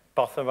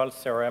 Parseval's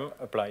theorem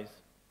applies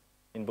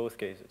in both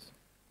cases.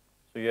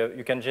 So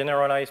you can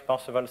generalize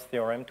Parseval's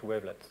theorem to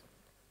wavelets.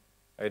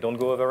 I don't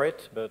go over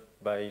it, but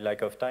by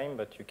lack of time,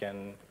 but you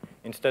can,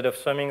 instead of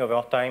summing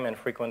over time and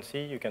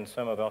frequency, you can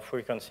sum over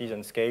frequencies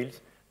and scales,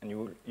 and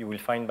you will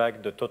find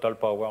back the total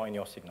power in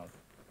your signal.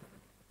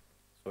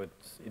 So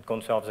it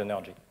conserves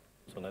energy,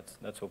 so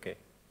that's okay.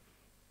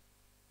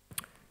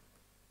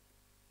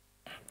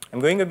 I'm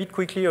going a bit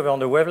quickly over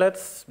the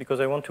wavelets because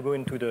I want to go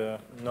into the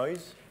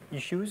noise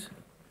issues,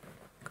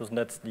 because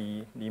that's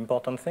the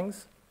important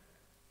things.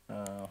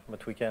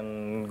 But we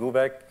can go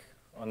back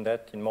on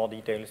that in more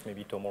details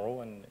maybe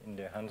tomorrow and in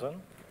the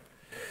hands-on.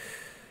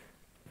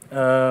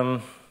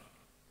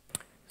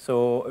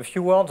 So a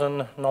few words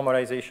on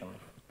normalization.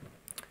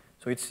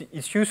 So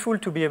it's useful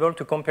to be able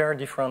to compare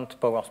different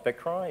power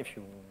spectra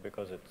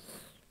because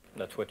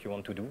that's what you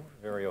want to do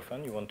very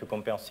often. You want to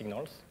compare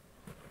signals.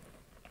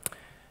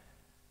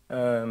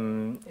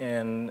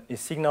 And a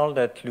signal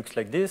that looks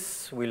like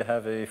this will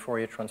have a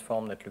Fourier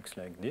transform that looks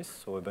like this,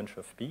 so a bunch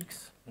of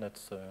peaks.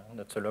 That's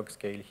a log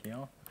scale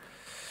here.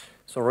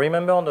 So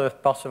remember the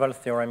Parseval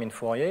theorem in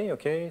Fourier,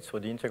 okay? So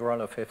the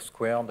integral of f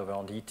squared over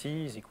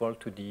dt is equal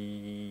to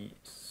the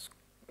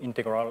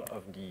integral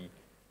of the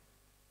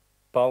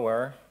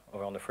power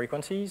over the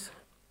frequencies.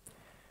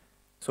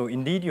 So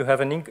indeed, you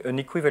have an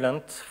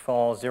equivalent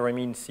for the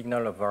Riemann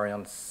signal of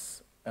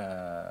variance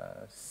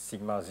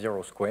sigma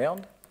 0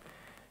 squared.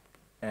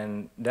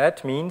 And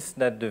that means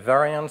that the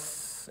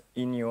variance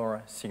in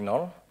your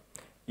signal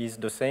is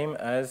the same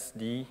as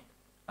the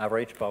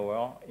average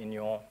power in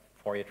your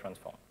Fourier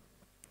transform,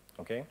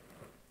 okay?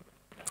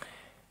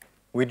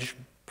 Which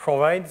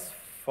provides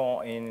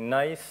for a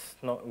nice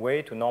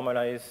way to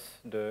normalize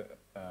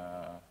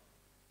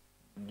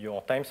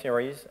your time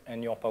series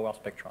and your power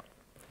spectra.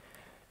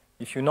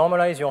 If you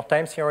normalize your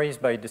time series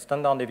by the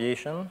standard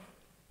deviation,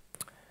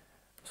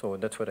 so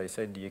that's what I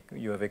said,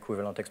 you have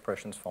equivalent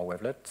expressions for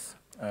wavelets.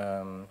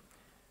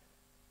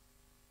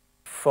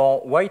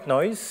 For white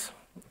noise,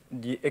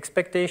 the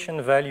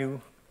expectation value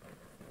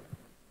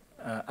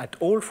at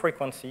all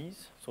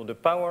frequencies, so the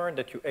power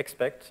that you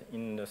expect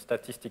in the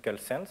statistical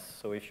sense,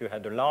 so if you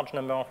had a large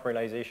number of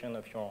realization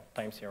of your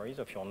time series,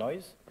 of your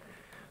noise,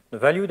 the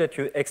value that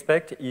you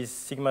expect is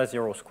sigma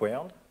 0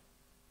 squared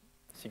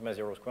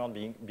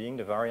being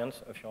the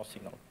variance of your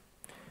signal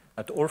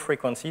at all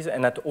frequencies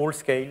and at all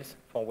scales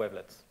for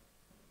wavelets.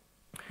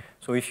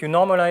 So if you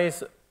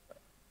normalize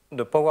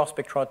the power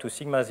spectra to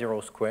sigma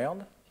 0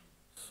 squared,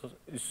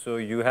 so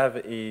you have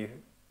a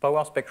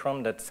power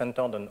spectrum that's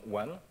centered on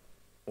 1,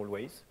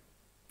 always.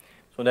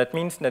 So that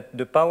means that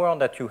the power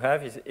that you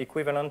have is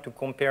equivalent to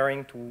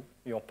comparing to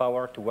your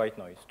power to white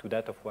noise, to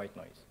that of white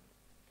noise.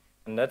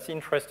 And that's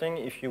interesting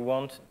if you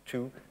want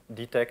to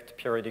detect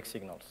periodic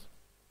signals.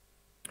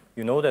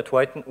 You know that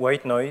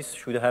white noise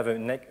should have a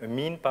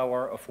mean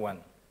power of 1,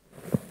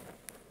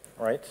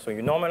 right? So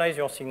you normalize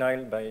your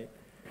signal by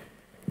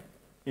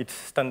its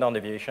standard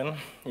deviation.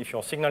 If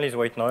your signal is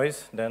white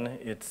noise, then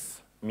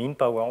its mean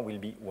power will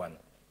be 1,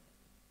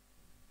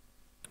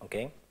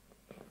 okay?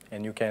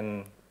 And you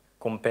can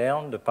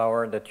compare the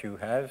power that you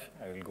have.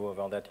 I will go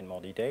over that in more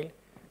detail.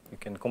 You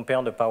can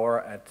compare the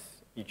power at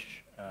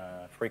each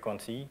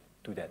frequency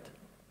to that.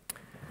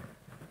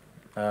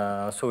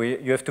 So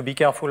you have to be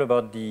careful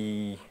about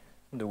the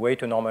way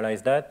to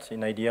normalize that.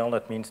 In ideal,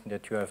 that means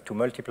that you have to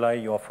multiply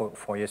your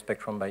Fourier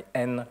spectrum by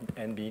n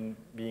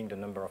being the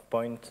number of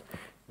points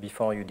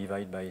before you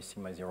divide by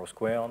sigma 0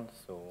 squared.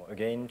 So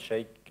again,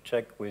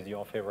 check with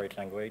your favorite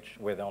language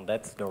whether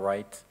that's the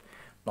right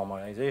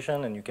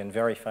normalization, and you can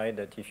verify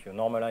that if you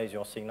normalize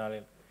your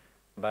signal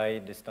by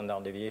the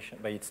standard deviation,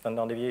 by its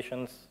standard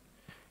deviations,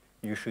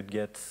 you should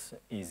get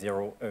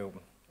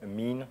a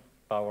mean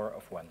power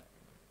of 1.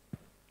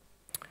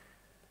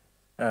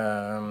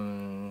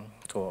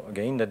 So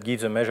again, that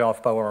gives a measure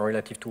of power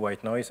relative to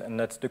white noise, and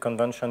that's the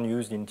convention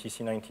used in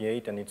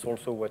TC98, and it's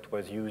also what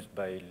was used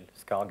by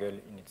Scargill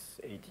in its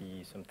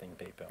 80-something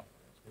paper.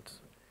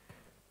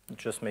 It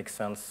just makes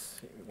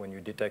sense when you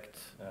detect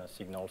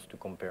signals to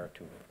compare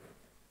to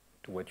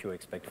what you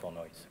expect for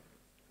noise,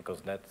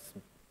 because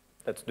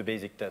that's the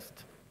basic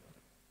test.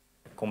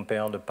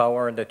 Compare the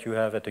power that you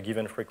have at a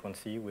given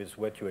frequency with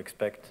what you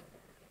expect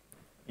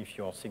if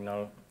your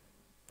signal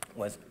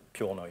was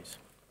pure noise.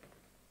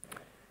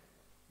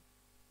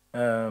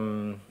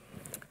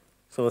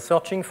 So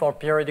searching for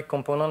periodic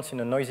components in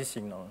a noisy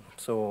signal.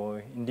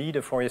 So indeed,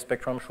 a Fourier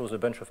spectrum shows a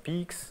bunch of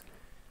peaks.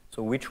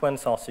 So which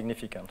ones are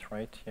significant,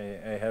 right?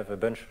 I have a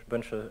bunch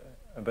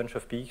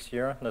of peaks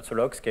here. That's a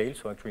log scale,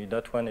 so actually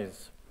that one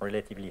is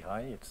relatively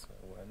high. It's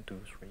 1, 2,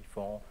 3,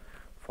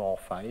 4,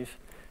 5.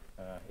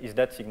 Is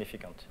that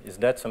significant? Is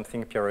that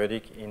something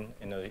periodic in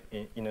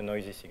a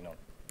noisy signal?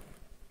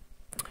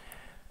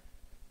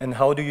 And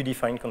how do you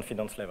define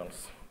confidence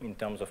levels in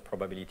terms of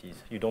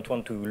probabilities? You don't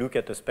want to look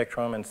at the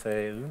spectrum and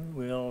say,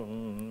 well,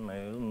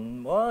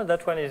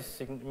 that one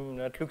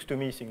that looks to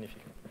me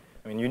significant.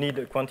 I mean, you need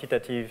a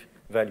quantitative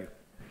value.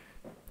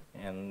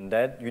 And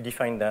that you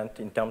define that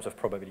in terms of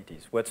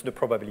probabilities. What's the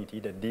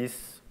probability that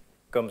this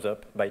comes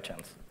up by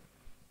chance?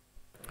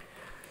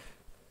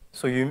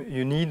 So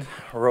you need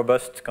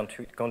robust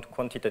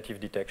quantitative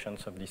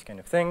detections of these kind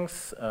of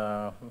things.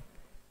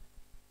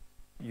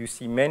 You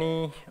see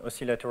many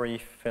oscillatory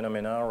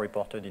phenomena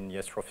reported in the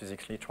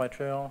astrophysics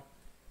literature.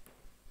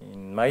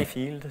 In my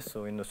field,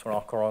 so in the solar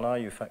corona,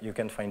 you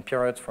can find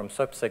periods from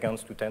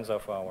sub-seconds to tens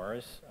of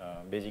hours,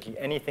 basically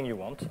anything you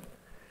want.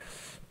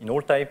 In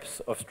all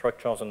types of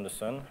structures on the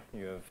sun,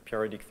 you have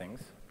periodic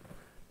things.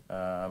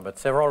 But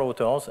several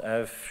authors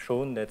have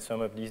shown that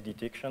some of these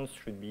detections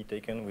should be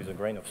taken with a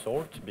grain of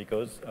salt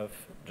because of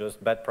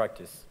just bad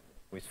practice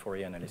with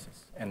Fourier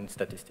analysis and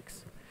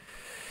statistics.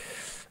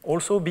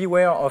 Also,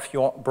 beware of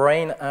your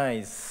brain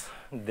eyes.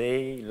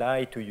 They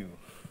lie to you.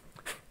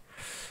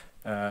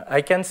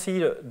 I can see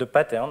the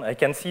pattern. I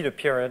can see the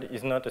period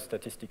is not a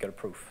statistical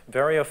proof.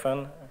 Very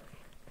often,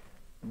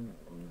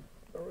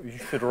 you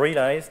should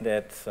realize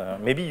that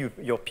maybe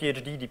your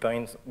PhD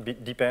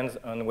depends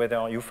on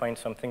whether you find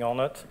something or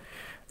not,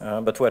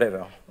 but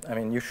whatever. I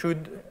mean, you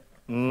should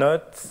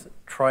not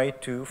try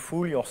to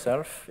fool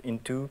yourself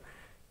into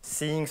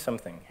seeing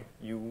something.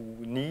 You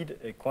need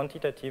a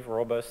quantitative,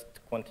 robust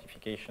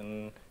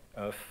quantification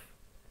of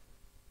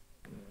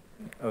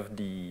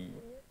the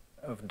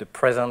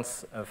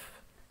presence of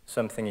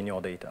something in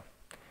your data.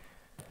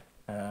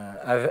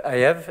 I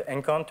have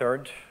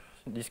encountered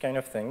these kind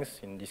of things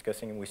in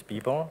discussing with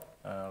people,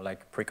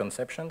 like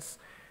preconceptions.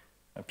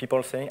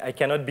 People saying, I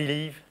cannot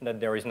believe that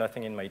there is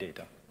nothing in my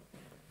data.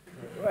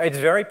 It's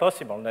very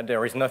possible that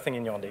there is nothing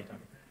in your data.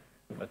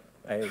 But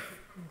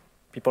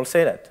people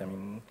say that. I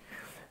mean,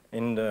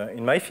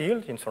 in my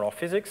field, in solar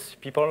physics,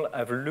 people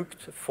have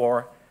looked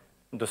for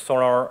the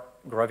solar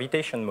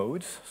gravitation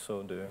modes,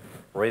 so the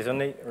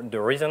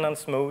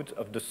resonance mode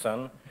of the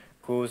sun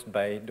caused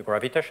by the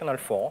gravitational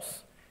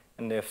force,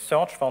 and they have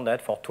searched for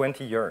that for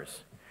 20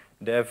 years.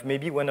 They have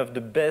maybe one of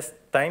the best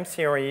time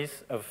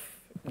series of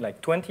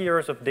like 20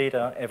 years of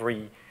data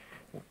every,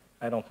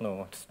 I don't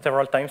know,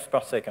 several times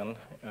per second,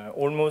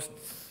 almost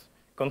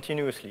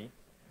continuously.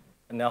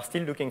 And they are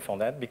still looking for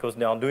that because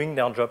they are doing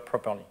their job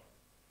properly.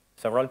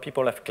 Several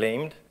people have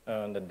claimed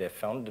that they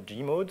found the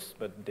G modes,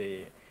 but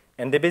they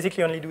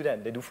basically only do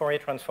that. They do Fourier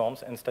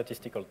transforms and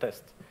statistical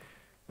tests.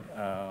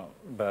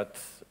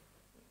 But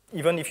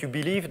even if you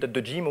believe that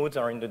the G modes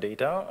are in the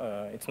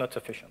data, it's not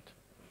sufficient.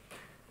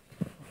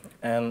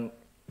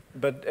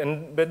 But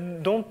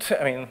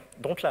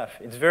don't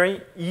laugh. It's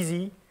very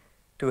easy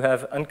to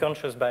have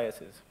unconscious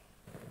biases.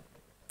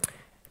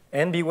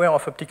 And beware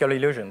of optical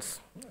illusions.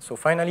 So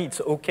finally, it's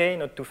okay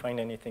not to find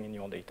anything in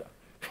your data.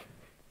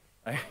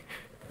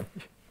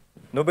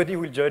 Nobody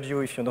will judge you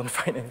if you don't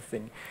find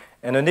anything.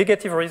 And a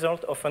negative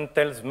result often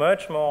tells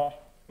much more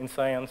in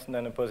science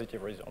than a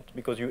positive result,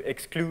 because you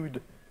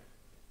exclude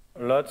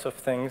lots of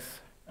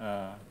things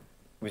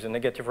with a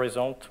negative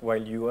result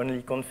while you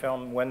only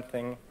confirm one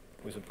thing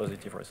with a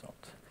positive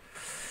result.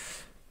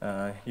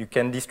 You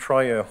can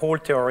destroy a whole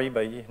theory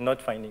by not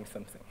finding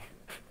something.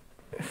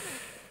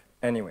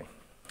 Anyway.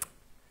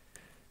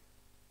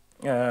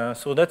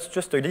 So that's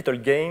just a little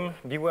game.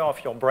 Beware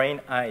of your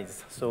brain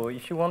eyes. So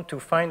if you want to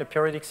find a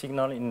periodic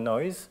signal in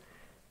noise,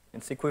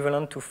 it's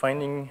equivalent to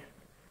finding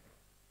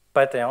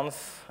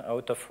patterns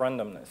out of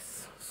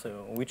randomness.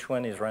 So which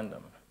one is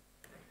random?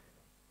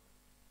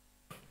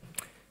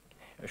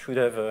 I should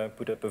have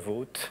put up a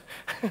vote.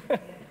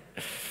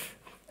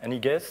 Any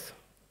guess?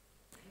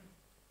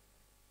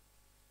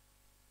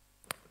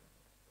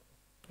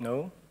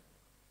 No?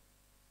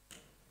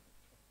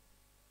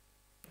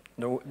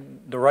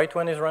 The right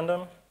one is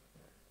random?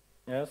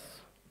 Yes?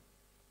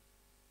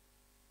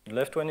 The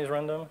left one is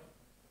random?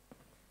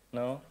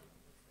 No?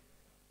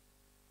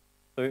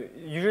 So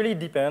usually it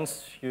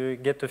depends. You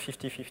get a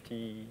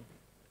 50-50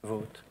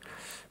 vote.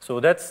 So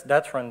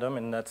that's random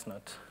and that's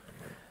not.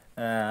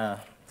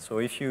 So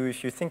if you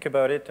think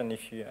about it, and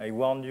I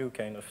warned you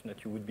kind of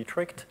that you would be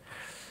tricked,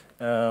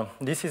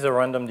 this is a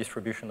random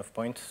distribution of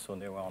points, so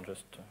they were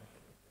just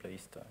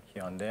placed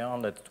here and there,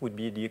 and that would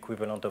be the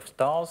equivalent of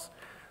stars.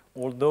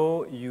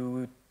 Although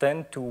you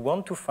tend to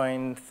want to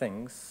find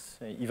things,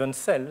 even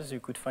cells, you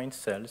could find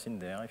cells in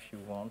there if you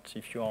want.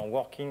 If you are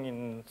working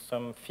in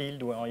some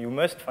field where you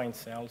must find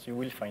cells, you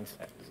will find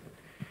cells.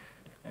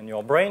 And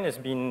your brain has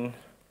been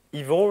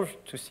evolved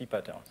to see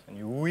patterns. And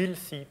you will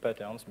see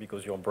patterns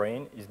because your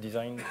brain is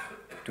designed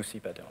to see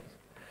patterns.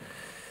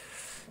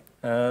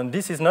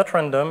 This is not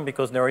random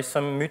because there is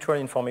some mutual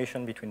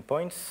information between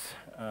points.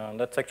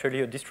 That's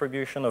actually a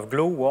distribution of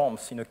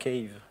glowworms in a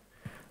cave.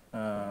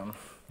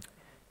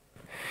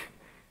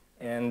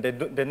 And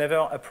they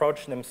never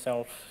approach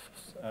themselves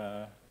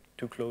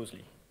too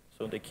closely.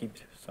 So they keep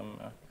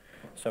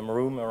some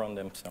room around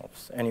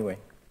themselves. Anyway,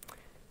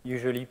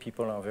 usually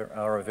people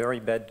are a very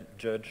bad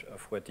judge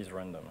of what is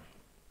random.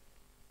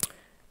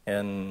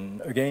 And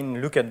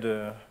again, look at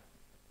the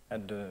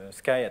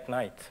sky at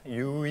night.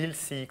 You will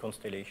see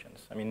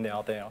constellations. I mean, they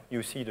are there.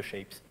 You see the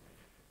shapes.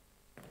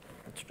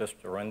 It's just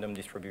a random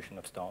distribution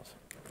of stars.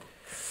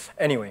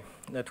 Anyway,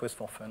 that was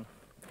for fun.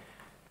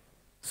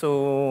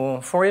 So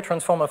Fourier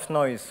transform of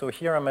noise. So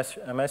here I'm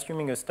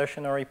assuming a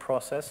stationary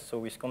process, so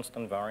with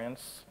constant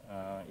variance.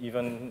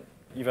 Even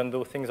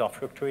though things are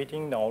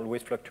fluctuating, they're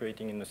always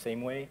fluctuating in the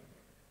same way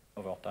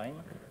over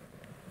time.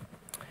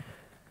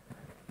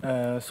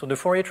 So the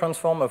Fourier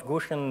transform of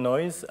Gaussian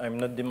noise, I'm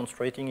not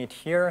demonstrating it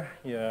here,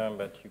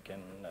 but you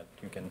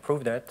can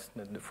prove that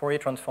the Fourier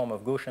transform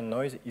of Gaussian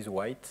noise is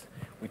white,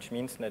 which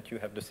means that you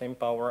have the same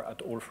power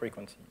at all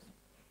frequencies,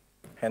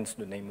 hence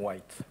the name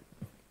white.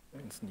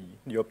 It's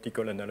the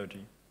optical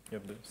analogy. You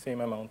have the same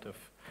amount of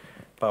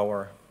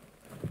power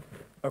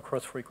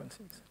across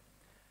frequencies.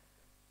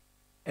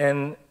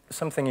 And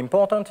something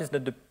important is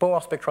that the power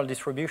spectral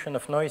distribution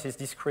of noise is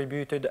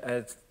distributed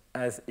as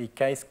a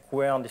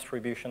chi-square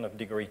distribution of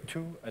degree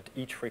 2 at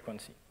each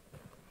frequency.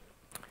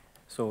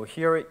 So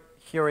here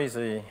is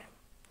a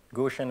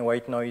Gaussian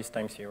white noise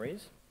time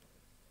series,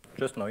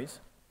 just noise.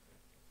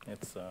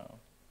 It's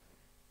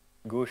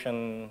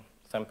Gaussian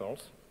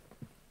samples.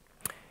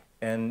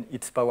 And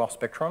its power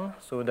spectrum.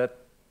 So that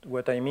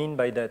what I mean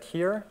by that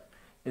here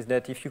is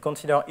that if you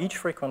consider each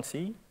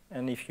frequency,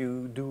 and if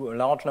you do a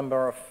large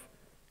number of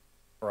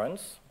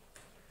runs,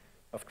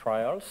 of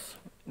trials,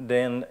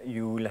 then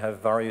you will have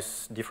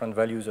various different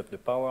values of the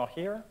power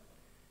here.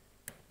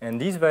 And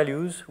these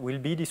values will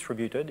be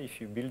distributed, if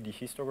you build the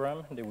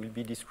histogram, they will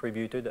be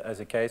distributed as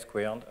a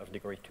chi-squared of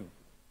degree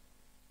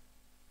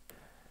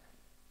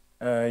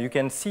 2. You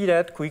can see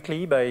that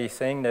quickly by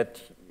saying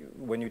that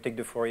when you take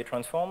the Fourier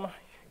transform,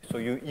 so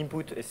you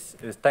input a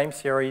time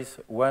series,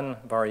 one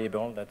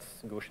variable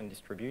that's Gaussian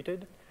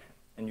distributed,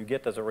 and you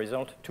get as a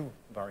result two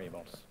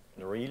variables,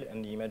 the real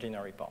and the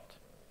imaginary part.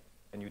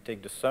 And you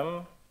take the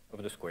sum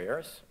of the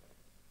squares,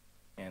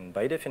 And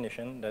by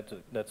definition,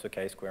 that's a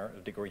chi-square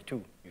of degree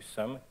 2. You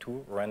sum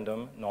two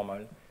random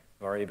normal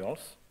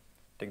variables,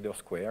 take their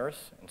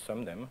squares, and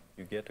sum them.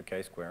 You get a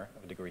chi-square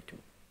of degree 2.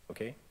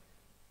 Okay?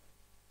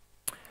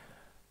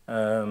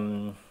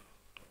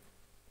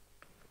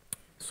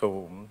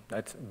 So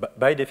that's,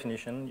 by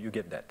definition, you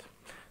get that.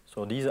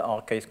 So these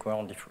are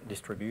chi-square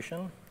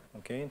distribution.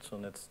 Okay, so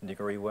that's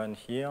degree 1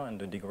 here, and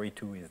the degree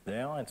 2 is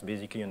there. It's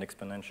basically an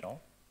exponential.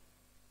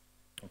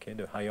 Okay,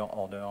 the higher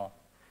order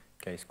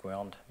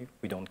chi-squared,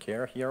 we don't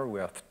care here. We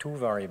have two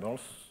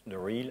variables, the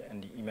real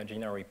and the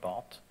imaginary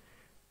part,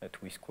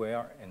 that we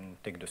square and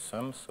take the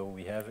sum. So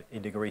we have a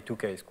degree 2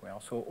 chi-square.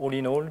 So all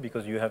in all,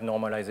 because you have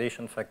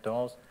normalization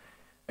factors,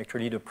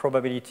 actually the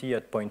probability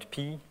at point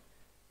P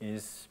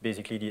is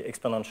basically the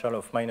exponential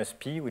of minus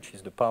P, which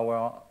is the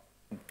power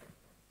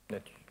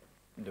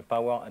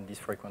at this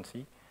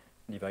frequency,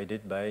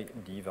 divided by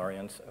the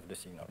variance of the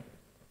signal.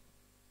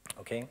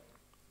 Okay?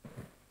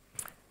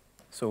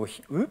 So,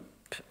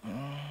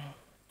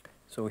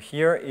 so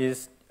here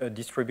is a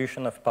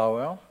distribution of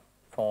power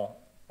for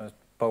a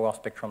power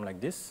spectrum like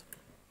this.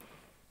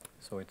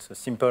 So it's a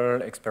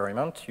simple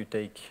experiment. You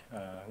take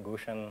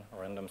Gaussian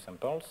random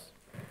samples,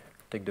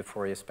 take the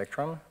Fourier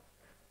spectrum,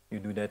 you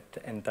do that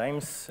n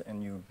times,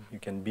 and you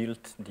can build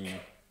the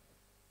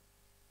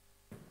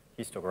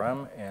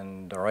histogram,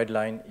 and the red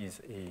line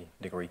is a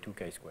degree 2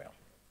 chi-square.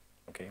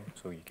 Okay,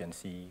 so you can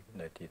see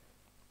that it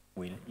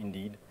will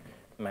indeed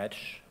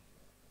match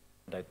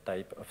that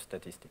type of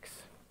statistics.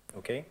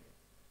 Okay?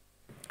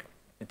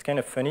 It's kind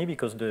of funny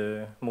because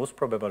the most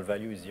probable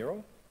value is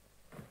 0,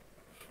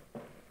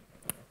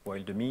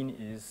 while the mean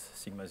is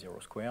sigma 0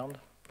 squared.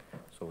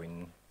 So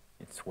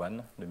it's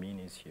 1, the mean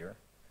is here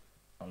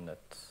on that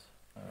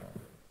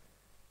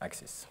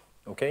axis.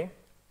 Okay?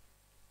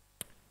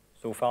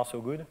 So far,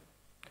 so good?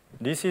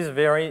 This is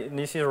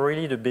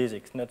really the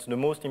basics. That's the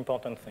most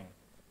important thing.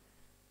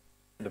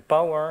 The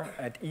power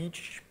at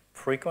each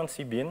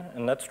frequency bin,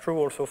 and that's true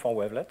also for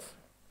wavelets,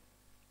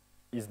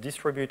 is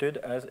distributed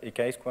as a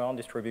chi-square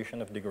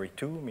distribution of degree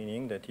 2,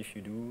 meaning that if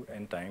you do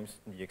n times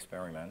the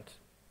experiment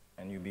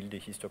and you build a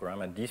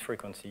histogram at this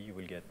frequency, you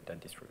will get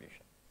that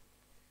distribution.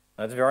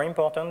 That's very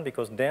important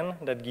because then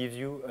that gives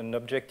you an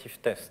objective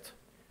test.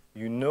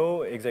 You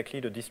know exactly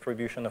the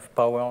distribution of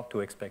power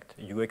to expect.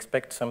 You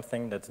expect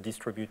something that's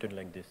distributed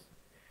like this.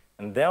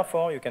 And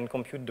therefore, you can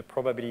compute the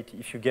probability.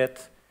 If you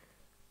get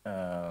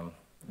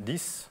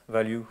this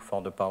value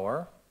for the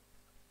power,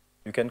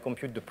 you can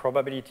compute the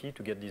probability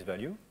to get this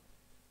value.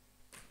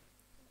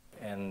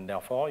 And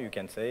therefore, you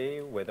can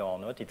say whether or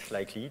not it's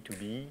likely to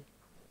be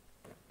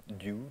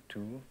due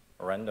to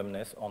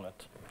randomness or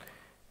not.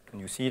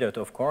 And you see that,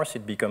 of course,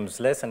 it becomes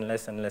less and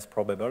less and less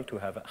probable to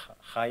have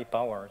high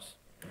powers.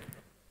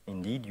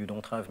 Indeed, you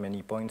don't have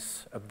many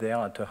points up there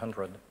at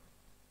 100.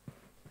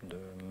 The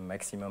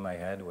maximum I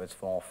had was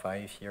 4 or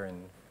 5 here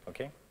in,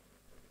 okay?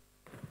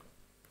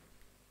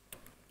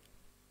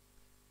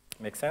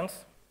 Make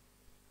sense?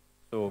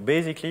 So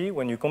basically,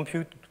 when you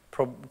compute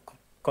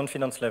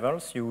confidence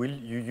levels, you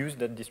use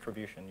that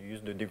distribution. You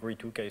use the degree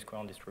 2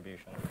 chi-square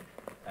distribution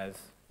as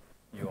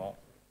your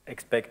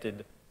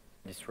expected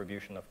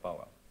distribution of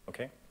power,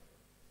 okay?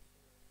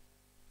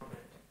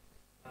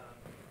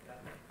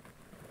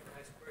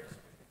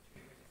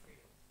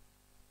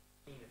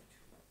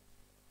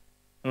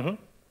 Mm-hmm.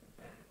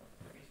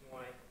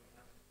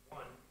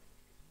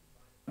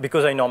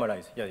 Because I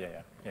normalize,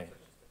 yeah.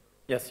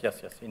 Yes,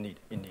 indeed.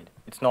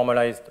 It's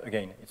normalized,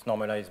 again, it's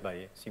normalized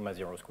by sigma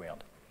 0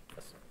 squared.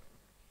 Yes.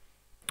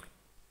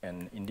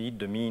 And indeed,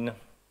 the mean,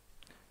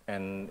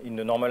 and in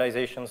the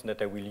normalizations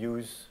that I will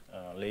use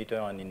later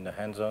and in the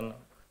hands-on,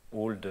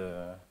 all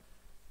the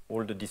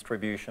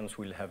distributions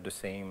will have the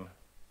same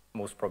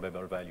most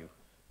probable value,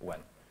 1.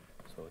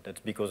 So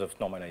that's because of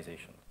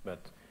normalization.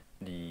 But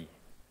the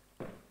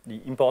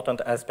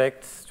important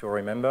aspect to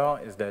remember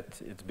is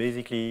that it's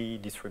basically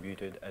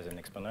distributed as an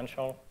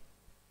exponential,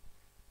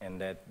 and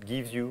that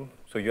gives you,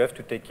 so you have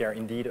to take care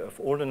indeed of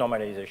all the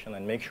normalization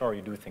and make sure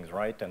you do things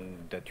right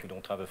and that you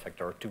don't have a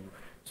factor 2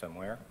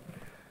 somewhere.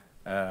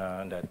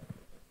 That's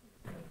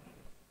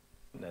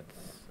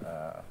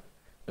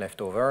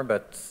left over,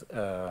 but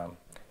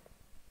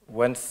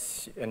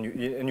once, and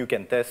you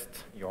can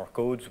test your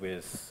codes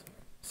with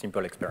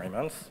simple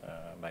experiments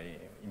by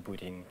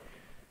inputting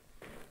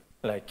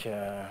like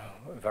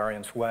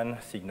variance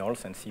 1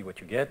 signals and see what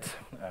you get.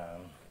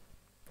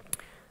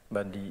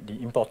 But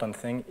the important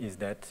thing is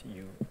that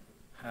you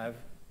have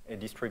a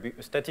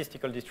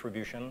statistical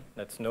distribution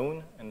that's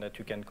known and that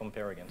you can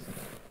compare against.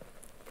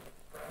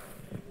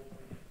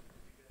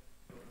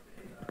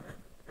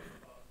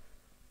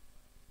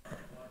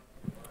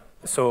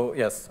 So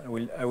yes,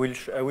 I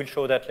will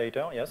show that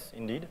later. Yes,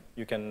 indeed,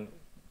 you can,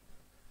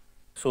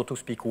 so to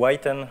speak,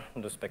 whiten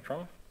the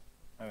spectrum.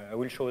 I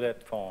will show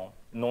that for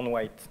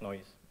non-white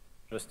noise,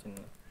 just in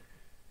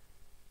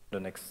the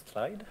next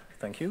slide.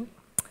 Thank you.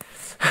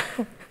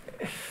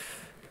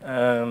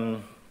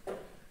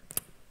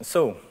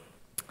 So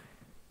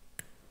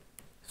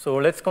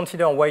let's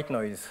consider white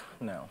noise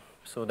now.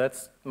 So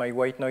that's my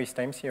white noise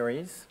time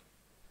series.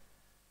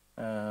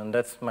 And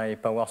that's my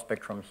power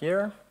spectrum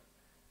here.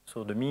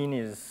 So the mean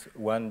is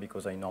 1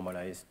 because I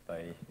normalized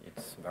by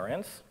its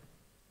variance.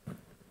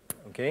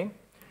 Okay.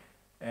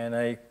 And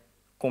I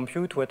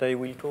compute what I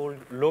will call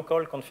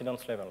local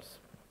confidence levels.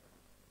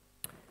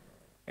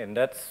 And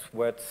that's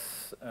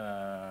what's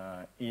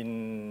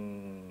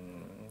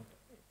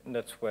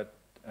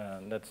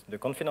that's the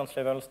confidence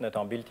levels that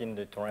are built in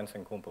the Torrance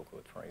and Compo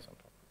code, for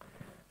example.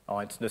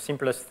 Or it's the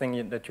simplest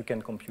thing that you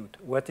can compute.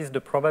 What is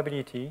the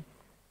probability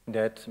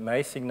that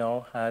my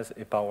signal has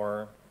a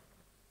power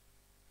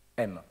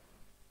m?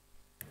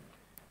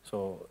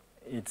 So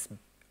it's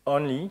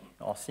only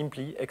or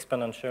simply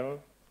exponential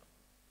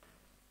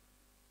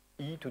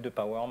e to the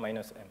power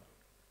minus m.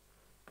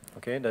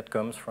 Okay, that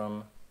comes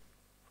from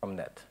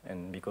that.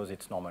 And because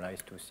it's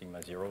normalized to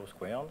sigma 0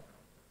 squared,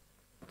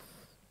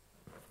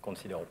 it's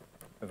considered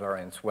a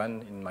variance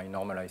 1 in my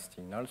normalized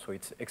signal, so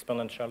it's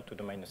exponential to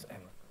the minus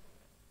m.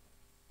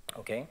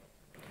 Okay?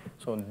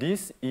 So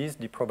this is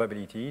the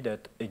probability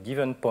that a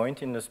given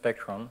point in the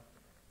spectrum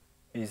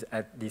is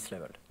at this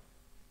level.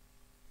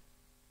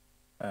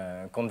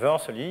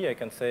 Conversely, I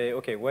can say,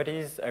 okay,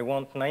 I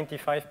want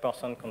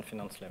 95%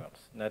 confidence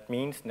levels. That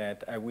means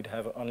that I would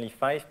have only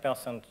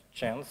 5%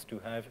 chance to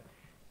have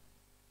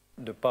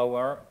the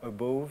power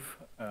above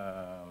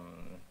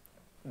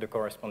the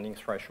corresponding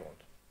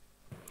threshold.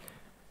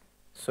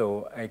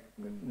 So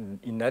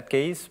in that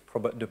case,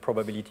 the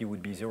probability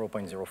would be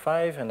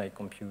 0.05, and I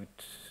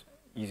compute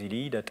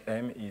easily that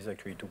m is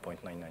actually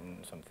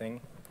 2.99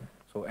 something.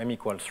 So m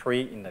equals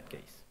 3 in that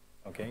case,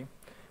 okay?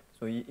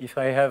 So if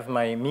I have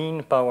my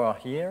mean power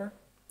here,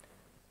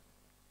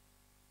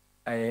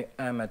 I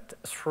am at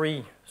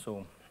 3.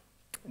 So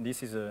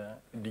this is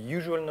the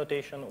usual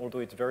notation, although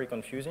it's very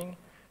confusing.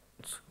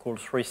 It's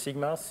called 3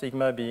 sigma,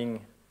 sigma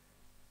being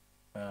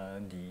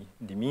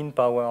the mean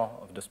power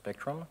of the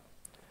spectrum,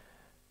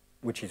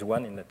 which is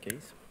 1 in that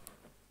case.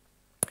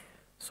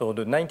 So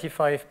the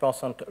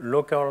 95%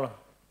 local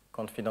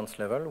confidence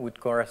level would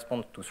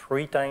correspond to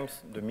 3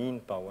 times the mean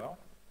power,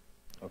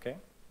 okay?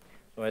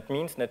 So that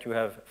means that you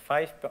have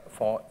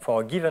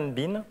for a given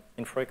bin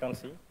in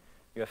frequency,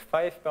 you have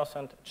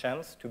 5%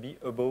 chance to be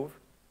above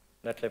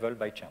that level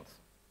by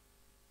chance,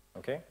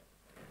 okay?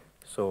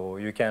 So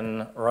you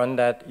can run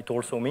that. It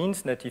also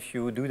means that if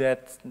you do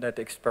that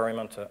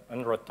experiment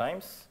 100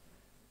 times,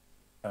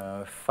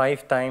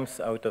 5 times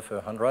out of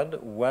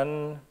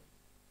 100,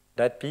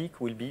 that peak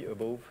will be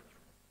above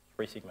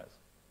 3 sigmas,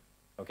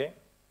 okay?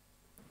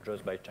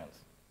 Just by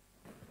chance.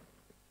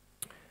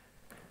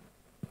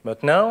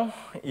 But now,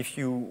 if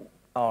you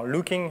are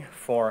looking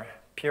for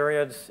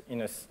periods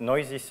in a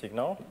noisy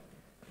signal,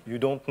 you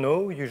don't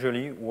know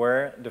usually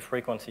where the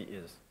frequency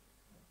is,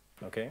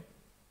 okay?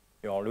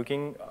 You are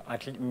looking,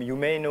 you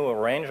may know a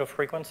range of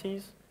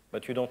frequencies,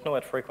 but you don't know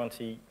what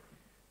frequency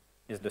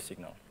is the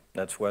signal.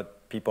 That's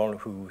what people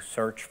who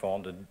search for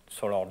the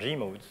solar G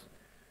modes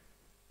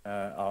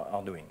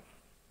are doing.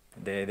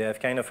 They have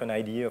kind of an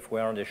idea of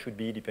where they should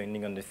be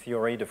depending on the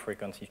theory the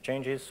frequency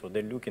changes, so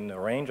they look in the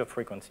range of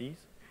frequencies,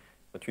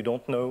 but you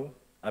don't know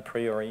a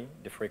priori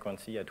the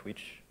frequency at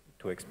which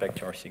to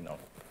expect your signal,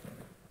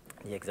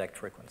 the exact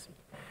frequency.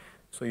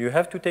 So you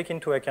have to take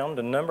into account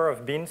the number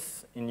of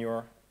bins in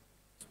your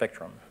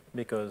spectrum,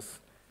 because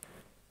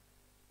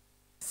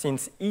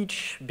since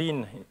each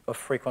bin of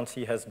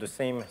frequency has the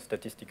same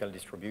statistical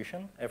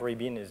distribution, every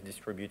bin is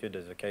distributed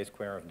as a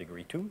chi-square of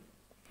degree 2.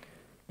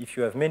 If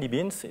you have many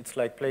bins, it's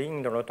like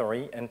playing the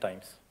lottery n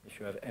times, if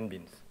you have n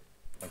bins,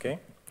 okay?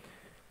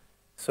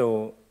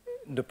 So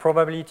the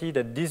probability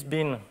that this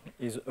bin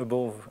is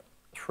above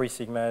 3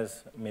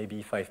 sigmas may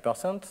be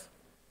 5%,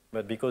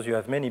 but because you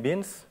have many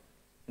bins,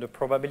 the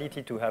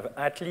probability to have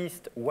at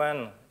least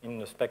 1 in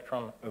the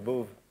spectrum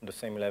above the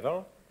same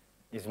level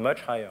is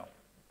much higher.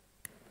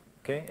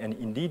 Okay, and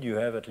indeed you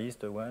have at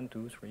least 1,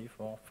 2, 3,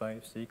 4,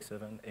 5, 6,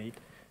 7, 8.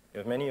 You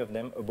have many of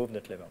them above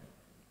that level,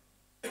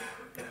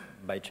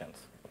 by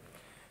chance.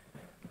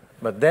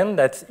 But then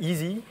that's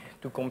easy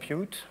to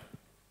compute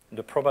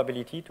the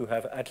probability to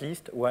have at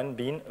least 1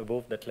 bin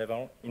above that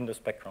level in the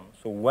spectrum.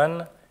 So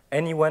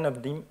any one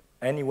of them,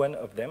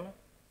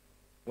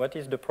 what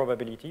is the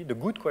probability? The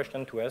good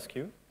question to ask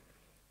you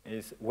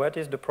is, what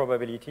is the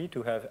probability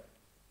to have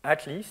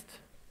at least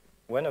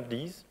one of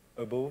these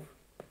above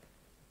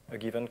a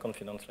given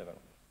confidence level?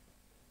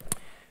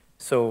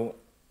 So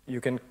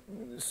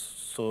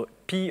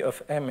P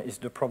of m is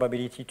the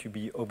probability to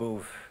be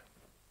above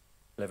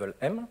level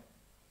m.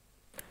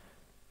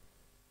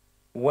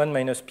 1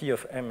 minus P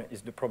of m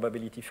is the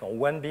probability for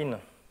 1 bin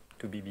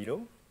to be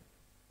below.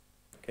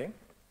 Okay?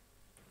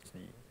 It's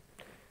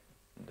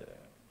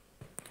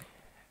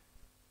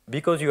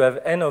because you have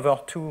n over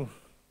 2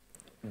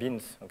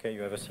 bins, okay,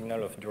 you have a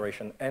signal of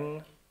duration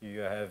n, you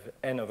have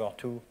n over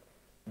 2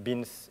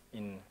 bins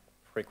in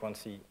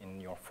frequency in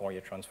your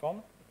Fourier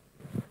transform.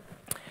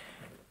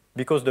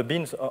 Because the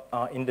bins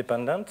are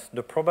independent,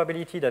 the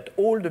probability that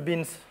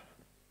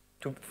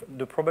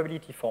the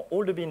probability for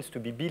all the bins to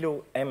be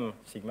below m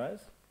sigmas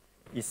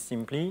is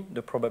simply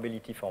the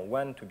probability for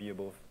 1 to be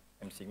above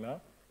m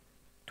sigma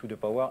to the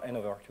power n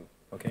over 2.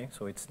 Okay,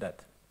 so it's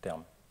that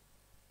term.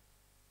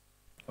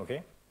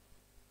 Okay?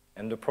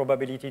 And the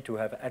probability to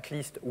have at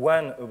least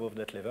 1 above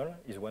that level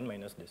is 1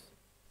 minus this.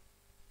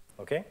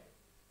 Okay?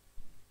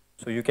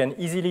 So you can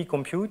easily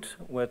compute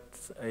what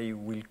I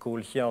will call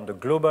here the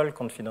global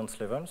confidence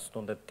levels,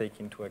 so that take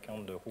into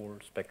account the whole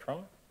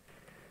spectrum.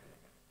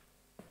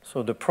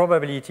 So the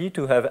probability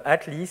to have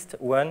at least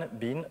 1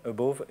 bin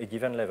above a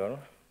given level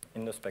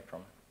in the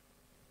spectrum.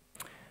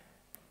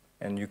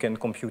 And you can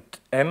compute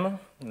M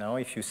now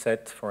if you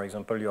set, for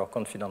example, your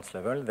confidence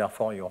level,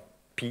 therefore your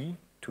P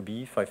to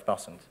be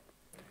 5%.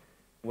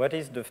 What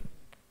is the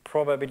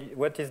probability,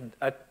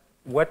 at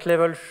what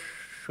level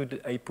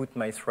should I put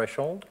my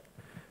threshold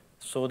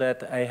so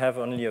that I have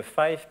only a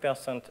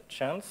 5%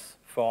 chance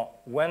for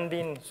 1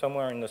 bin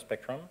somewhere in the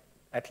spectrum,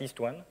 at least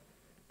 1,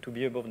 to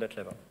be above that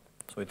level?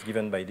 So it's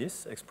given by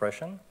this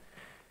expression.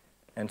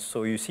 And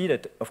so you see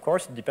that, of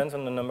course, it depends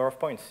on the number of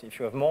points. If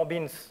you have more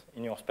bins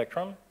in your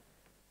spectrum,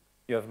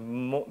 you have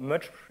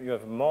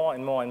more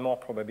and more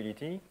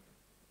probability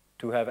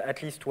to have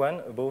at least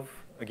 1 above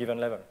a given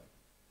level.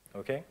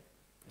 Okay?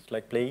 It's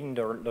like playing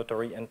the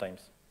lottery n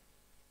times.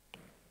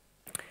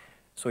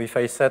 So if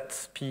I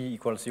set P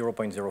equals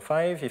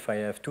 0.05, if I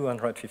have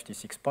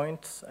 256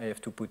 points, I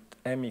have to put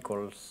M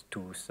equals to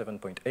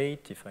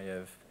 7.8. If I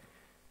have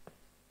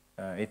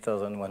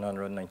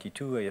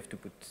 8,192, I have to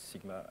put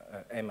sigma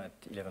M at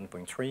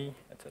 11.3,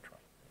 etc.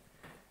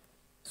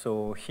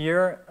 So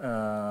here,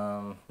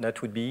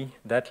 that would be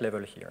that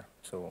level here.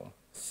 So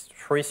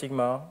 3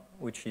 sigma,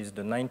 which is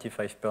the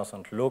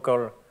 95%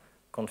 local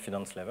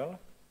confidence level,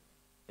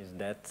 is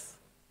that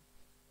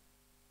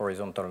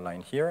horizontal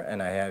line here.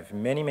 And I have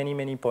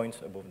many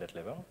points above that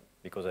level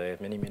because I have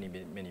many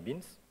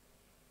bins,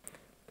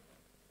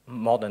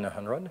 more than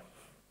 100.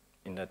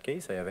 In that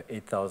case, I have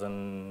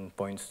 8,000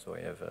 points, so I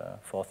have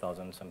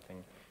 4,000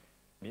 something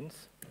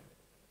bins.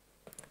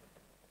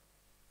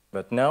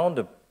 But now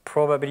the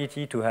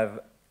probability to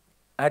have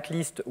at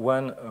least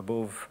 1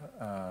 above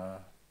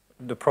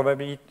the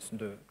probability,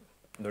 the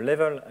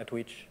level at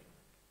which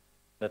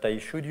that I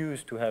should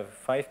use to have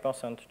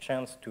 5%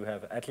 chance to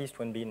have at least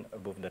 1 bin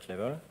above that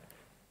level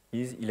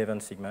is 11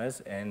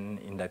 sigmas, and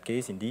in that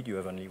case, indeed, you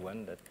have only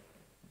 1 that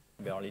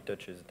barely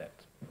touches that.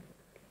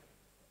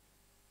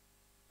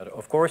 But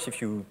of course,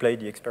 if you play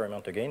the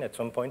experiment again, at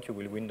some point you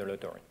will win the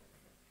lottery.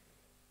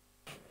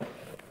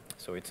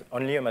 So it's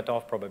only a matter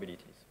of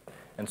probabilities.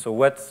 And so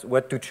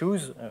what to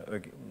choose,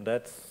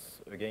 that's,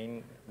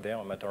 again, there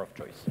a matter of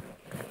choice.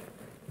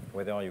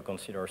 Whether you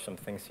consider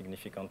something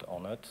significant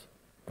or not,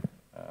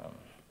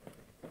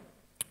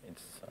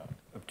 it's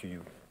up to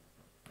you.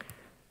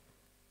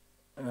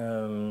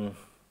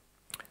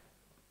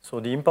 So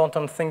the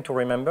important thing to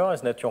remember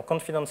is that your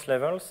confidence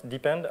levels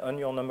depend on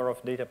your number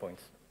of data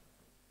points.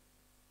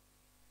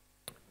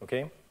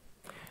 Okay?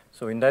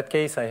 So in that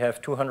case, I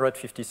have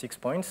 256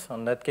 points.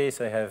 In that case,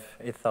 I have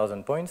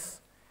 8,000 points.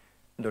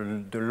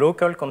 The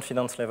local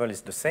confidence level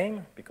is the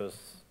same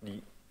because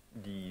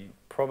the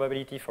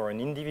probability for an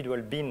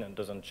individual bin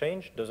doesn't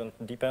change,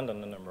 doesn't depend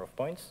on the number of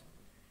points.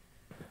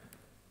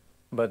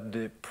 But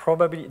the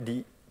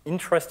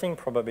interesting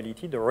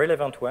probability, the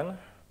relevant one,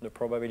 the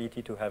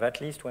probability to have at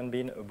least 1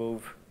 bin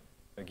above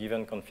a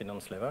given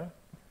confidence level,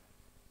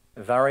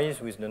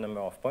 varies with the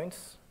number of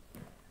points.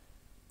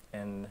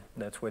 And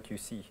that's what you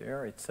see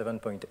here. It's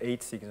 7.8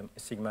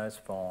 sigmas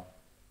for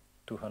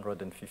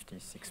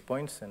 256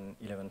 points and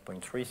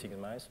 11.3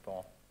 sigmas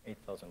for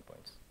 8,000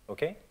 points.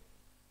 Okay?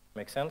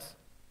 Make sense?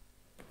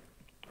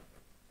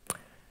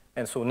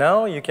 And so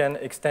now you can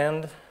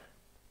extend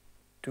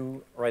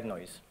to red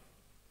noise.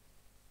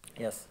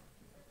 Yes?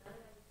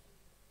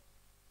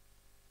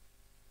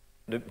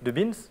 The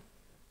bins?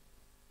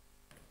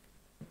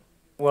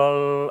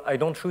 Well, I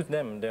don't choose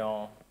them. They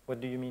are, what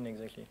do you mean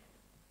exactly?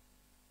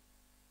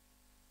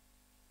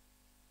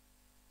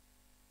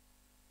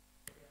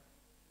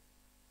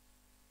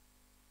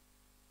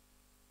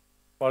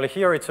 Well,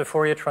 here it's a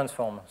Fourier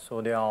transform, so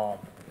they are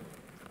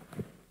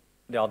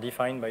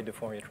defined by the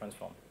Fourier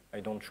transform. I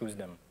don't choose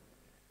them.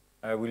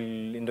 I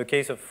will, in the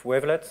case of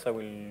wavelets, I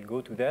will go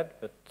to that,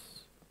 but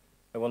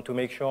I want to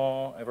make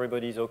sure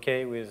everybody is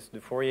okay with the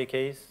Fourier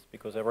case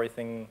because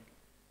everything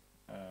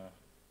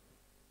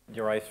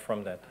derives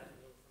from that.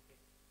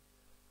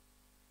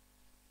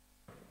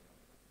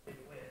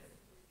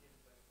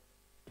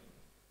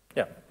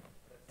 Yeah.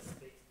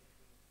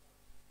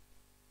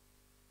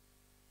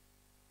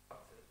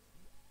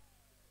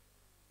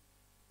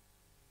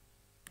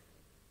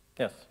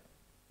 Yes.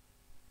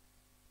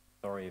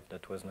 Sorry if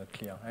that was not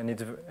clear.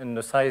 And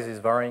the size is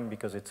varying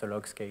because it's a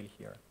log scale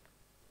here.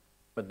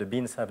 But the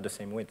bins have the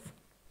same width.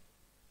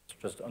 It's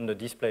just on the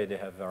display they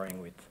have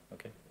varying width.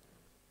 Okay.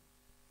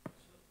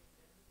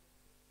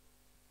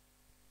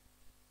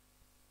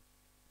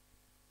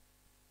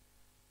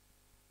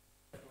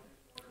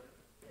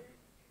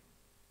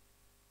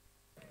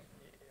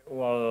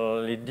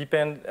 Well, it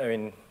depends. I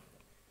mean,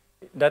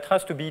 that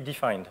has to be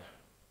defined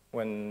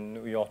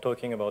when we are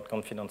talking about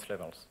confidence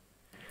levels.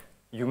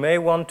 You may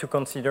want to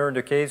consider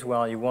the case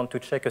where you want to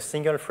check a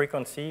single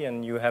frequency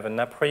and you have an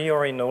a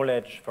priori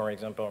knowledge, for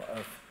example,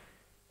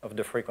 of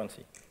the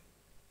frequency.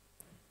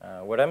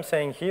 What I'm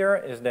saying here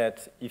is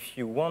that if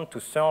you want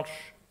to search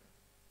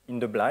in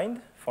the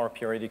blind for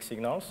periodic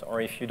signals, or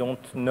if you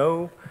don't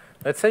know,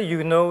 let's say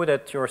you know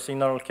that your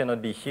signal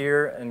cannot be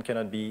here and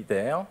cannot be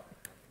there,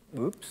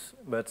 oops,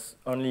 but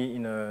only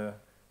in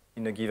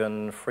a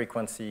given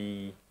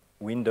frequency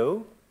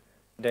window,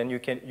 then you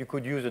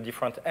could use a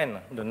different n,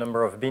 the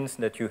number of bins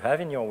that you have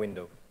in your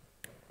window.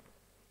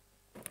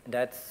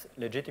 That's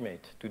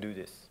legitimate to do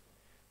this.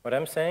 What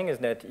I'm saying is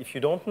that if you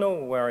don't know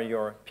where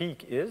your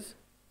peak is,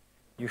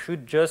 you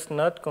should just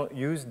not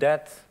use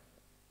that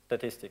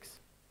statistics.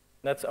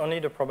 That's only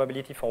the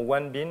probability for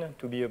one bin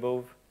to be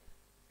above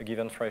a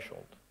given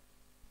threshold.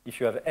 If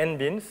you have n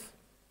bins,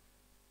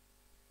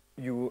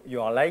 you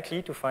are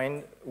likely to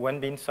find one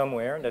bin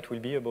somewhere that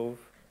will be above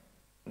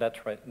that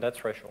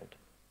threshold.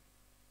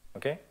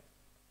 Okay?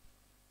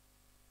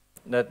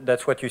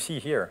 That's what you see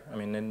here. I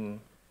mean,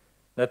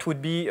 that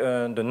would be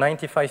the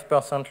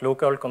 95%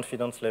 local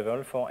confidence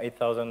level for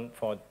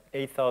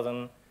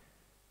 8,000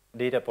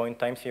 data point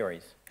time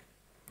series.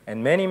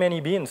 And many,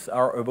 many bins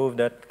are above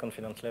that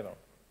confidence level.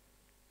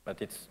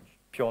 But it's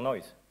pure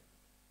noise.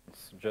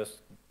 It's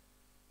just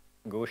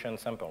Gaussian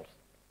samples.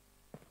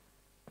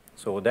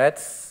 So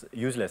that's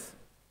useless.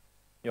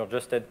 You're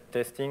just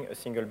testing a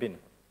single bin.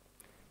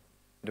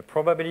 The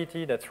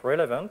probability that's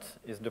relevant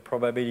is the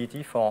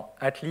probability for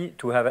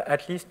to have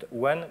at least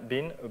one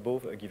bin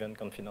above a given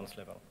confidence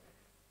level,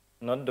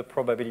 not the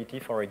probability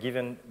for a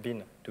given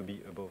bin to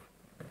be above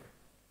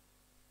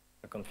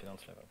a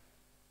confidence level.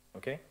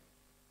 Okay?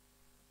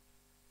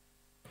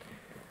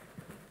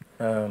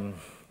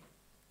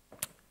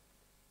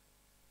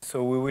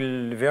 So we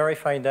will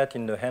verify that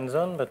in the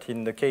hands-on, but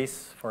in the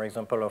case, for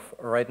example, of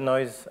red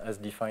noise as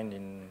defined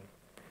in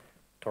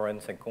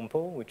Torrance and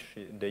Compo, which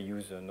they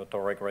use an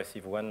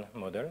autoregressive one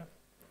model,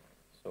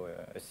 so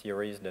a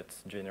series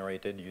that's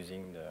generated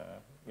using the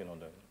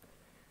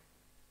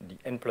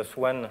n plus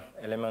one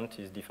element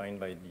is defined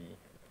by the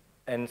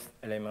nth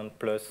element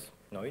plus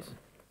noise.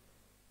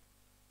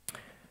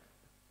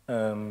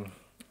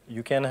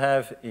 You can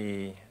have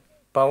a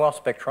power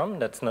spectrum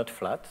that's not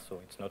flat, so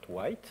it's not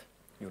white.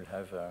 You'll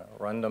have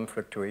random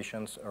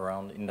fluctuations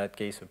around, in that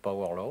case, a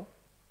power law.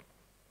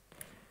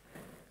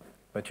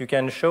 But you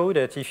can show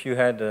that if you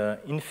had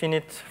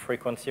infinite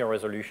frequency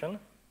resolution,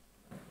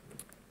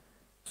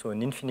 so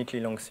an infinitely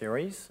long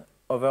series,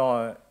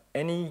 over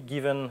any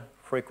given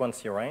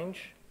frequency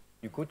range,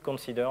 you could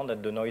consider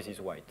that the noise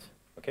is white,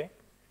 okay?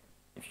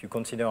 If you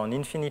consider an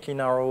infinitely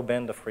narrow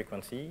band of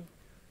frequency,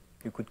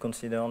 you could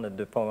consider that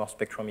the power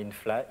spectrum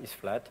is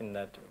flat in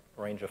that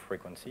range of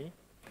frequency.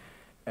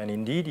 And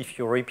indeed, if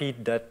you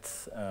repeat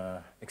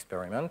that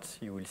experiment,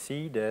 you will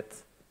see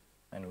that,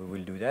 and we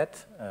will do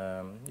that,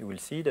 you will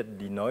see that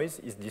the noise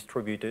is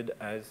distributed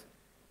as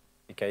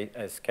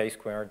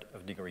chi-squared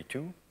of degree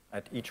 2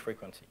 at each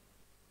frequency.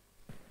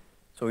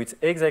 So it's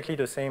exactly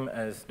the same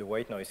as the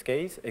white noise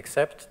case,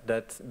 except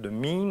that the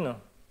mean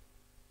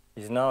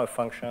is now a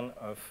function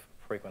of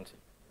frequency.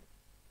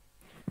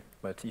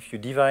 But if you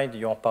divide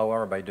your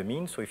power by the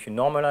mean, so if you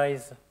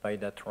normalize by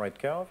that red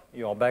curve,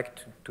 you are back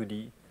to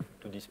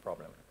this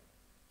problem.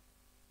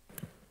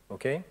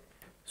 Okay?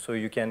 So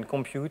you can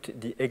compute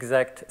the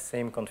exact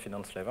same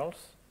confidence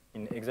levels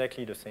in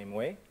exactly the same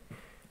way.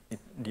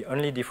 The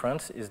only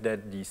difference is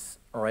that this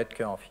red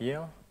curve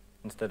here,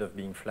 instead of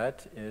being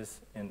flat,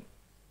 is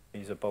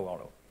a power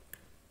law.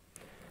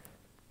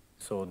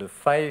 So the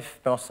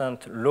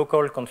 5%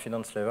 local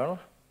confidence level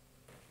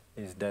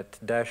is that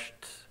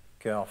dashed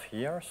curve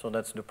here. So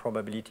that's the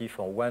probability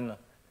for one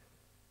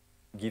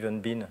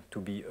given bin to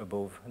be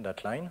above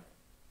that line.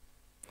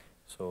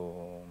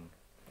 So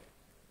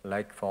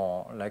like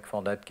for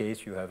that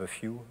case, you have a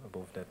few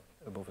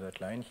above that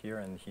line here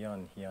and here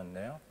and here and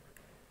there.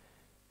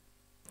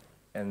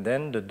 And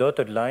then the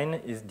dotted line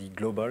is the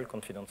global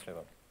confidence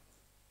level.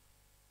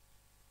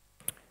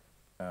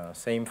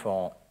 Same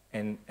for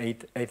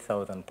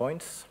 8,000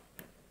 points.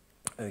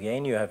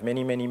 Again, you have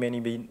many, many, many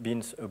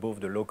bins above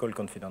the local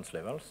confidence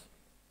levels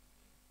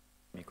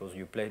because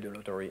you play the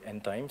lottery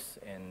n times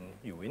and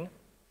you win.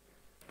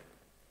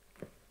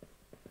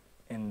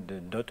 And the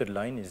dotted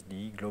line is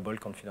the global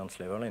confidence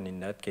level, and in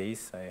that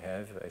case, I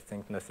have, I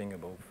think, nothing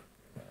above.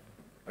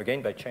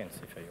 Again, by chance,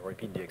 if I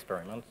repeat the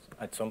experiment,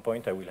 at some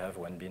point I will have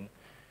one bin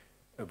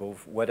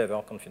above whatever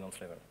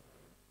confidence level.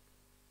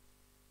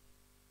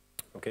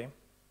 Okay?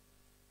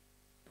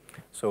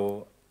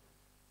 So,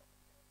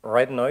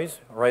 red noise,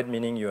 red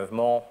meaning you have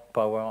more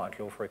power at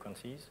low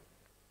frequencies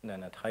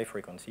than at high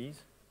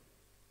frequencies,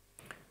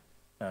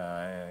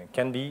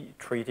 can be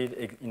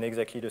treated in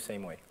exactly the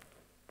same way.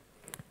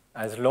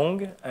 As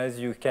long as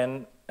you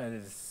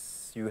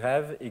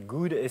have a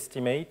good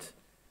estimate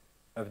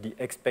of the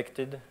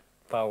expected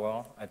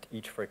power at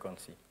each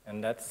frequency.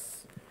 And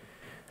that's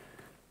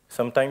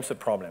sometimes a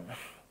problem.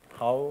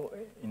 How,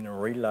 in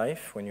real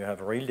life, when you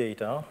have real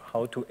data,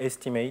 how to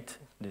estimate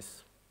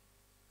this?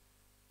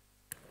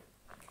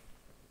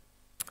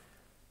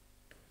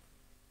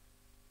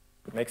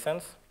 Make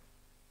sense?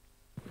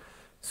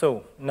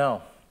 So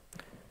now,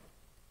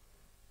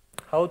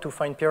 how to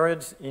find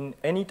periods in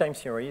any time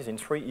series in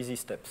 3 easy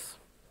steps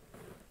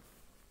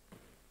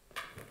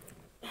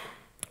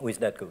with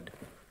that code.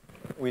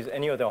 With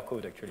any other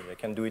code, actually. I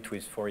can do it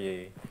with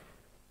Fourier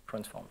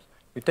transforms.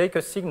 You take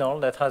a signal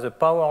that has a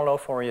power law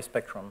Fourier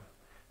spectrum.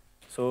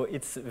 So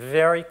it's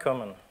very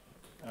common.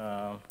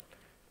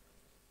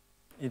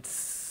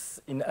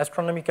 It's in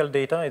astronomical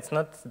data, it's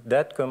not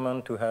that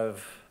common to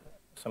have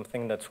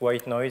something that's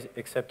white noise,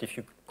 except if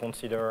you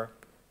consider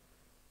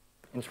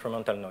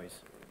instrumental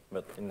noise.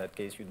 But in that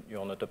case,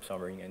 you're not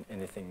observing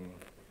anything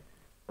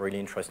really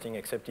interesting,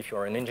 except if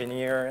you're an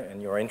engineer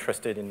and you're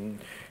interested in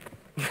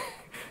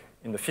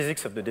in the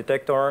physics of the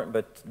detector.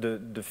 But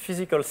the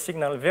physical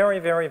signal very,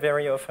 very,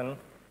 very often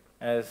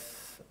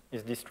is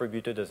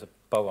distributed as a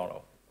power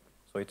law.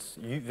 So it's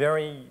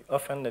very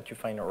often that you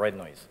find a red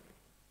noise.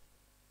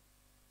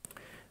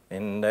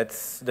 And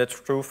that's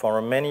true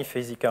for many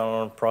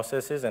physical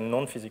processes and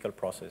non-physical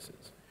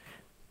processes.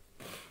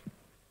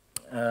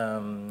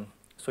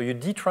 So you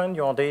detrend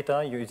your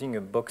data using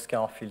a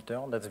boxcar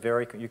filter. That's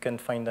you can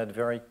find that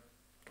very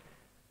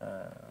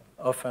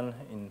often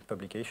in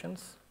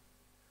publications.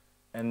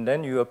 And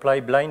then you apply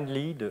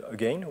blindly,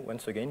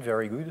 once again,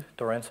 very good,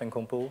 Torrance and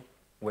Compo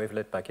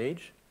wavelet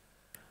package.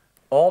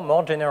 Or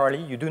more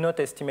generally, you do not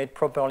estimate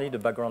properly the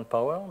background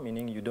power,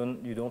 meaning you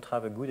don't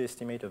have a good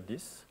estimate of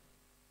this.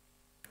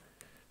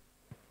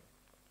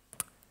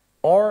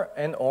 Or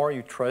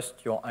you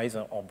trust your eyes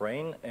or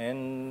brain,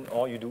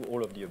 or you do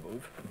all of the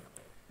above.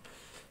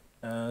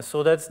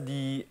 So that's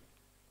the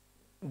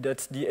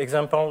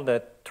example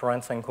that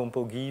Torrance and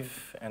Compo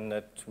give, and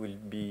that will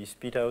be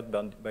spit out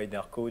by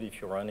their code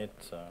if you run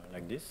it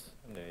like this.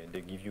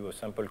 They give you a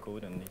sample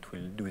code, and it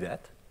will do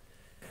that.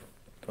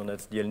 So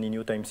that's the El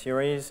Niño time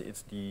series.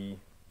 It's the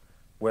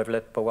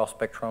wavelet power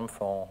spectrum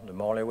for the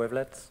Morley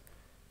wavelets.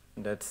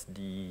 That's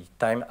the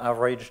time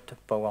averaged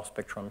power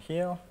spectrum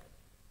here.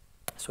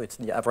 So it's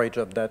the average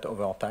of that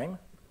over time.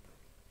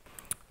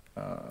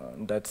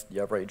 That's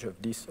the average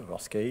of this over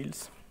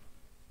scales.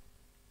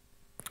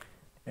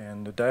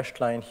 And the dashed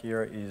line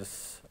here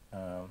is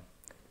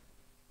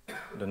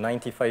the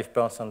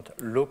 95%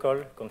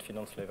 local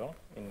confidence level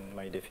in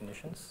my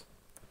definitions,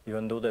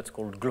 even though that's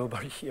called global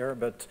here,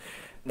 but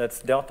that's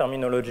their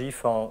terminology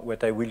for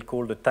what I will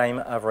call the time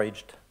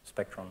averaged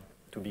spectrum,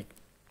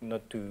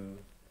 not to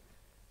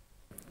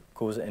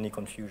cause any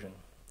confusion.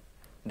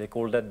 They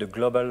call that the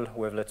global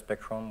wavelet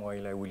spectrum,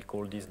 while I will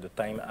call this the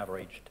time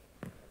averaged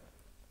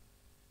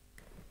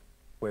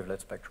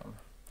wavelet spectrum.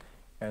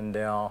 And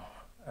their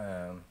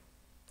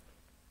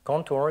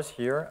contours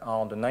here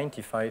are the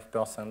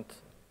 95%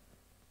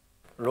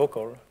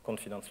 local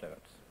confidence levels.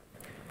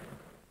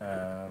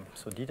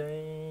 So did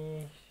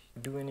I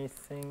do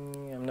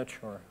anything? I'm not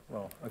sure.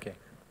 Well, okay.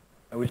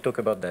 I will talk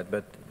about that.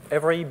 But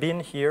every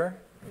bin here,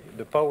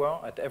 the power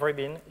at every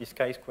bin is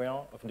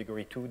chi-square of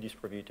degree 2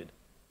 distributed,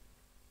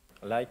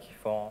 like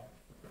for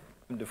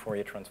the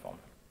Fourier transform.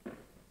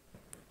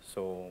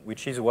 So,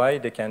 which is why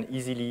they can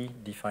easily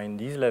define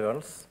these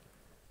levels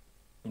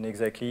in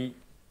exactly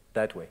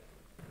that way.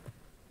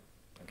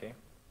 Okay?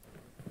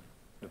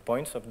 The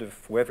points of the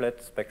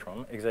wavelet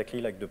spectrum,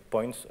 exactly like the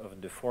points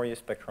of the Fourier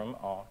spectrum,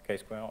 are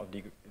chi-square of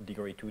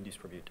degree 2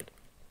 distributed.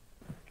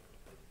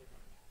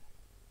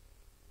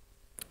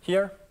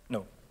 Here,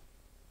 no.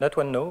 That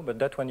one, no, but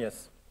that one,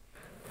 yes.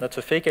 That's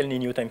a fake El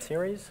Niño time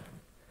series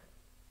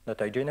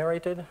that I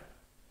generated.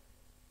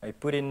 I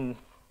put in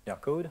their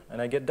code,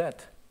 and I get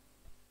that.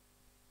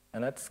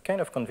 And that's kind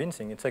of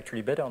convincing. It's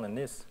actually better than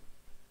this.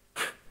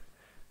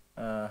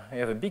 I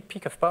have a big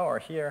peak of power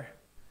here.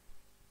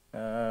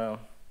 I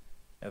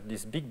have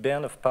this big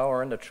band of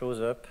power that shows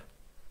up.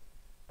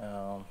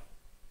 So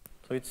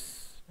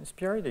it's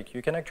periodic.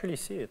 You can actually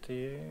see it.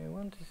 You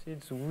want to see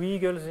it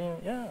wiggles in,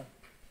 yeah.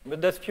 But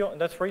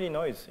that's really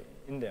noise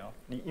in there.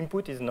 The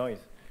input is noise.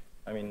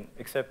 I mean,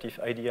 except if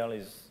ideal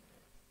is,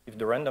 if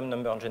the random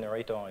number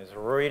generator is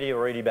really,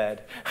 really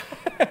bad.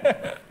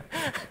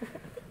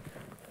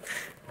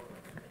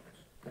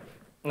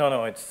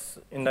 No, it's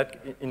in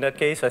that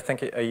case, I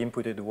think I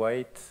inputted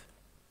white.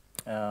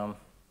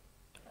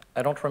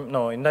 I don't remember.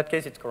 No, in that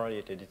case, it's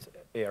correlated. It's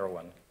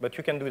AR1. But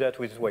you can do that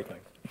with white noise,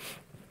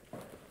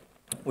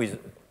 with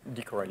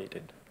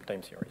decorrelated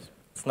time series.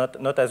 It's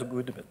not as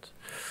good, but.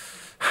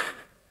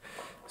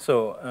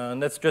 So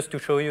that's just to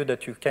show you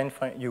that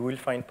you will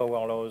find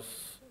power laws.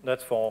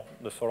 That's for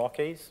the solar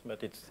case,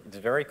 but it's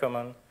very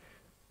common.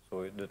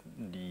 So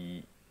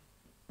the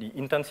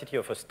intensity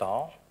of a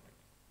star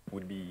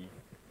would be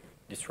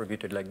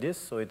distributed like this.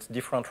 So it's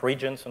different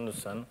regions on the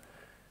sun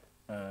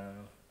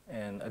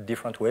and at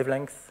different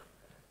wavelengths.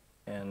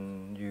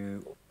 And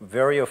you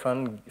very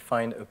often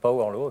find a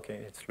power law.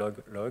 Okay, it's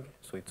log.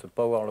 So it's a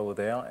power law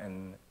there,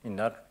 and in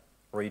that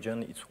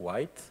region it's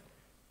white.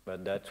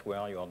 But that's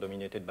where you are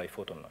dominated by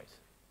photon noise.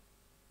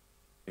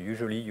 So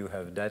usually you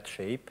have that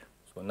shape,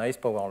 so nice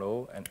power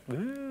law, and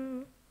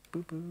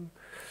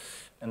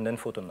then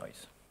photon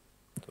noise.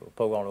 So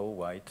power law,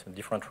 white,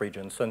 different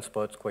regions,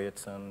 sunspots, quiet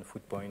sun,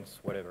 foot points,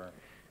 whatever.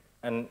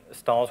 And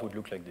stars would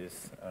look like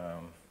this.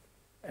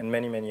 And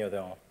many, many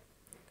other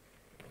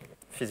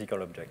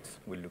physical objects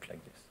will look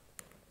like this.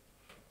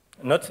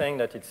 I'm not saying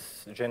that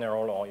it's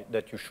general or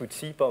that you should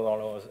see power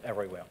laws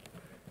everywhere.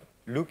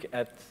 Look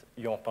at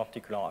your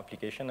particular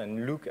application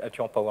and look at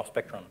your power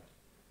spectrum.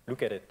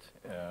 Look at it.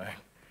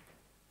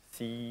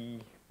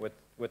 See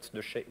what's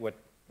the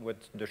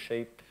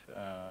shape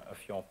of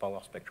your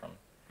power spectrum.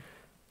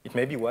 It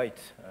may be white.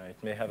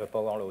 It may have a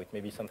power law. It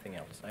may be something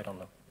else. I don't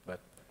know. But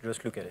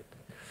just look at it.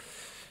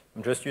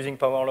 I'm just using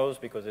power laws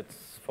because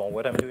it's, for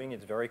what I'm doing,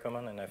 it's very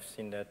common, and I've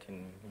seen that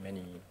in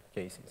many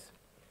cases.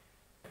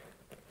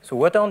 So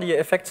what are the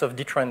effects of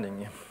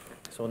detrending?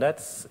 So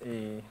that's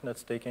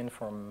taken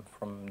from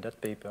that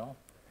paper.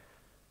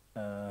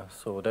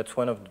 So that's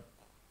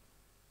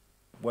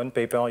one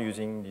paper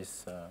using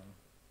this,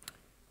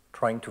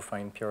 trying to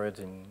find periods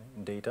in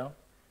data.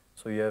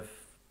 So you have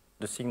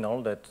the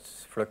signal that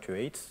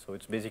fluctuates. So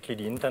it's basically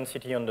the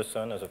intensity on the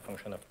sun as a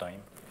function of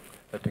time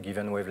at a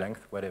given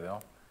wavelength,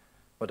 whatever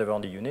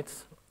the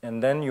units.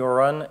 And then you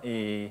run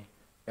a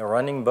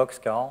running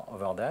boxcar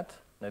over that.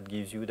 That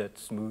gives you that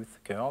smooth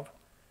curve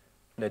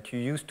that you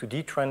use to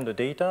detrend the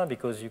data,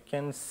 because you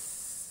can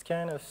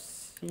kind of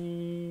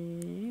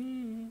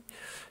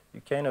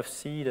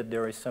see that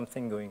there is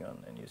something going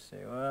on. And you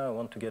say, well, I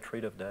want to get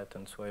rid of that,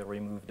 and so I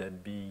remove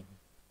that big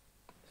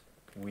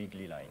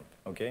wiggly line,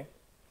 okay?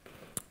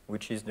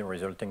 Which is the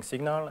resulting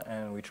signal,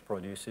 and which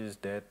produces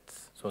that.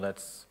 So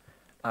that's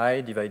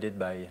I divided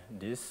by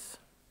this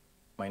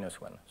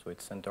 -1. So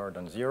it's centered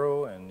on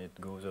 0, and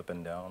it goes up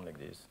and down like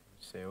this.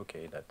 You say,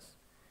 okay, that's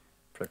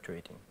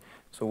fluctuating.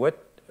 So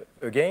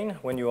again,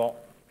 when you are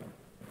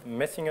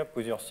messing up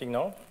with your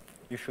signal,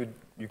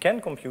 you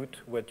can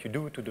compute what you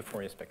do to the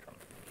Fourier spectrum.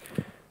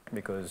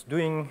 Because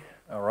doing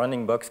a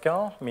running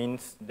boxcar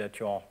means that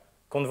you're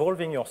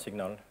convolving your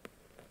signal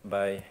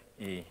by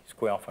a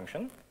square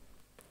function.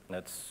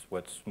 That's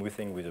what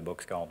smoothing with a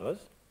boxcar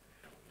does.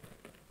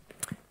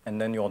 And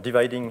then you're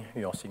dividing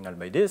your signal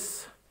by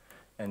this,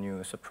 and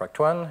you subtract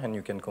 1, and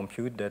you can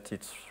compute that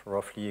it's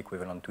roughly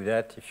equivalent to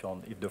that if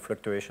the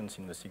fluctuations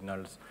in the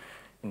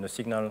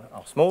signal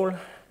are small,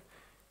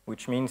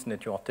 which means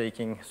that you are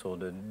taking, so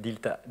the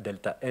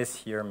delta S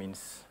here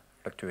means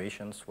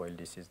fluctuations, while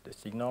this is the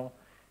signal.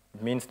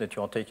 It means that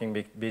you are taking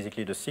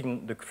basically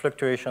the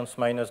fluctuations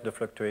minus the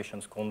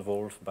fluctuations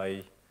convolved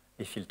by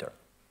a filter.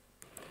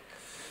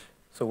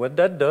 So what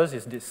that does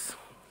is this.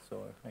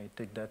 So I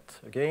take that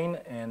again,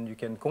 and you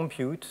can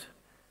compute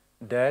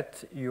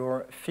that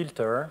your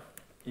filter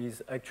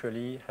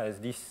has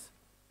this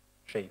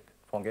shape.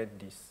 Forget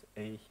this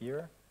A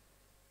here.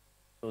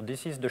 So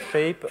this is the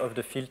shape of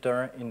the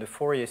filter in the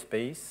Fourier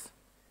space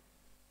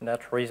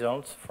that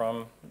results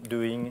from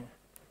doing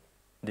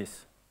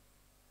this.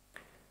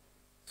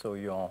 So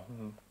you're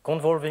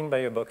convolving by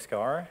a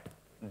boxcar,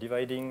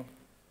 dividing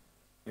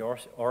your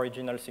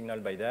original signal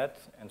by that,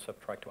 and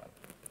subtract 1.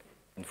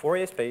 In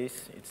Fourier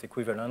space, it's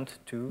equivalent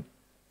to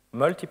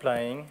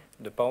multiplying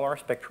the power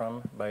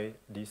spectrum by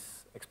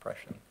this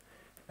expression.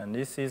 And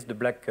this is the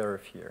black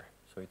curve here.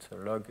 So it's a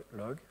log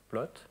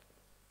plot.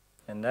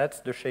 And that's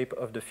the shape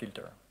of the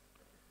filter.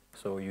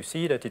 So you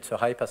see that it's a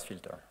high-pass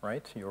filter,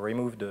 right? You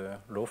remove the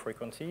low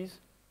frequencies,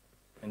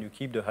 and you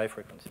keep the high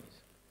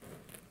frequencies.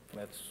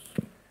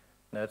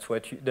 That's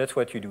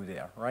what you do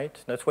there,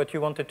 right? That's what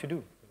you wanted to do.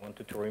 You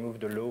wanted to remove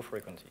the low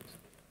frequencies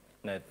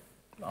that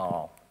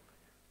are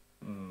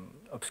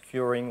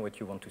obscuring what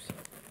you want to see.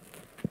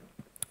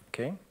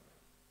 Okay?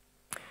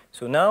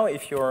 So now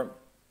if your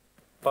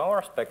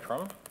power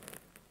spectrum,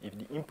 if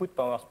the input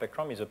power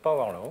spectrum is a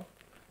power law,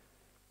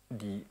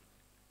 the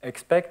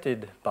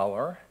expected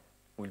power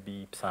will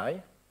be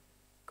psi,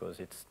 because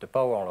it's the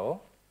power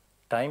law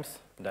times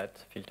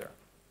that filter,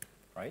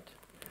 right?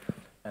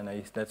 And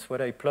that's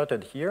what I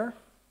plotted here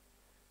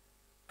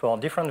for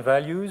different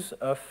values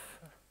of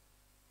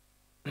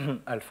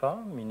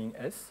alpha, meaning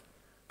S.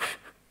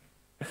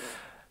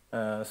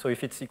 So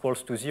if it's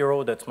equals to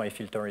 0, that's my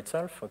filter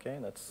itself, okay?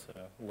 That's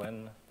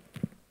 1,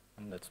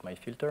 and that's my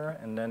filter.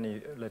 And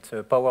then let's say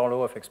a power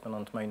law of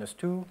exponent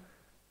 -2.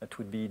 That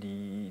would be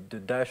the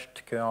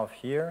dashed curve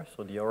here,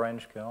 so the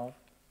orange curve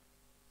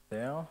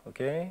there,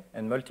 okay?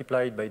 And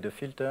multiplied by the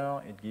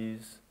filter, it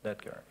gives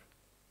that curve,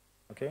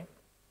 okay?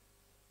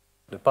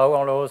 The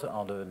power laws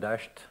are the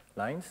dashed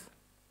lines,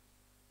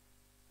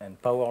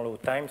 and power law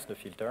times the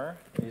filter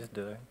is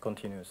the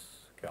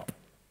continuous curve,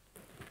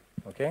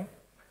 okay?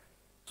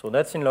 So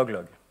that's in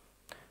log-log.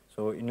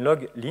 So in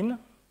log-lin,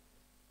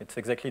 it's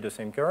exactly the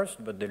same curves,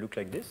 but they look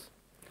like this.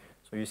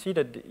 So you see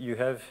that you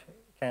have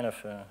kind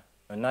of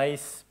a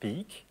nice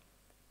peak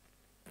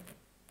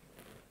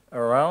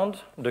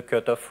around the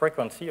cutoff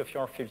frequency of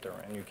your filter.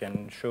 And you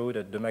can show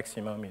that the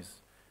maximum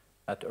is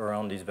at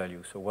around this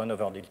value. So 1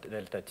 over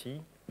delta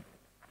t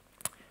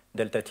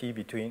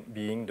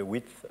being the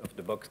width of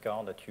the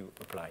boxcar that you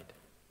applied.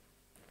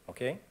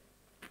 Okay?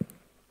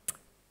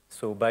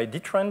 So by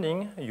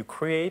detrending, you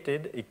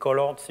created a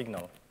colored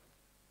signal.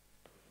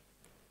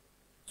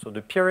 So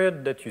the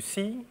period that you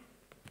see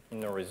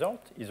in the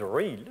result is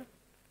real,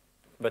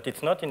 but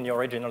it's not in the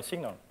original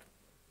signal.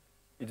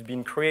 It's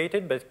been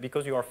created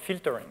because you are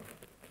filtering.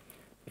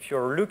 If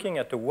you're looking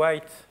at a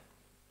white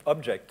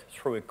object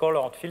through a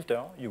colored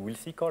filter, you will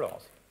see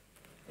colors.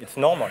 It's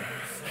normal.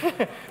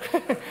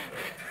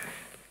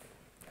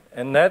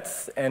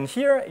 And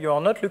here, you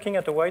are not looking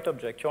at a white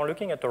object. You are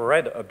looking at a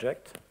red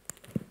object,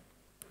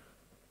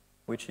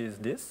 which is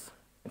this.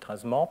 It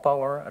has more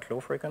power at low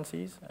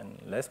frequencies and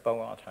less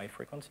power at high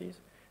frequencies.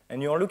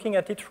 And you're looking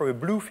at it through a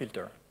blue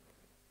filter,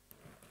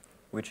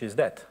 which is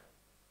that.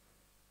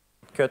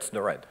 It cuts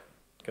the red,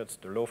 cuts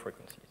the low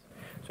frequencies.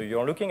 So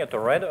you're looking at a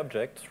red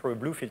object through a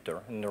blue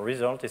filter, and the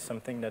result is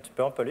something that's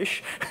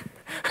purplish.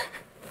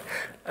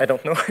 I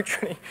don't know,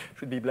 actually. It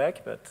should be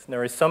black, but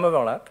there is some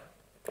overlap.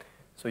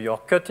 So you're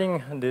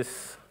cutting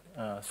this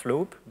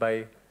slope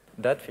by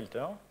that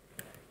filter.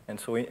 And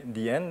so in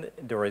the end,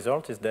 the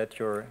result is that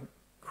you're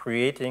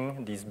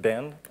creating this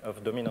band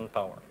of dominant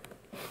power.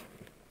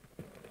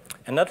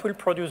 And that will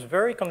produce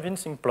very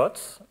convincing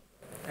plots.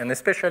 And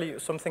especially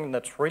something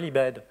that's really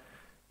bad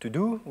to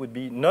do would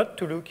be not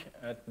to look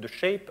at the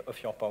shape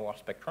of your power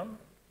spectrum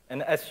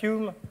and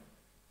assume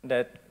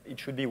that it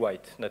should be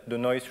white, that the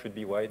noise should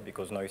be white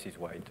because noise is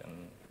white.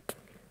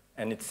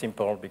 And it's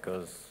simple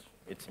because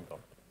it's simple.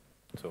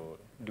 So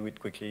do it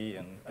quickly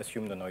and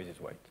assume the noise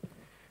is white.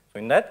 So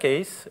in that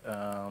case,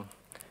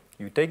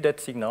 you take that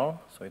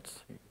signal. So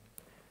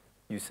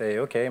you say,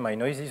 OK, my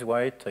noise is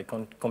white. I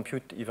can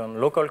compute even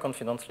local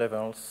confidence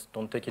levels.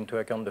 Don't take into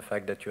account the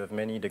fact that you have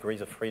many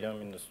degrees of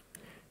freedom in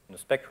the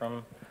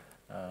spectrum.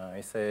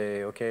 I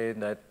say, OK,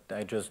 that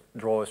I just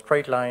draw a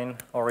straight line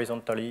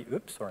horizontally.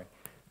 Oops, sorry.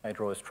 I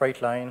draw a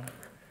straight line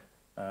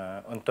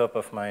on top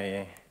of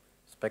my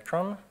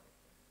spectrum.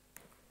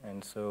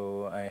 And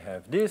so I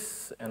have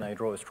this, and I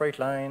draw a straight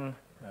line.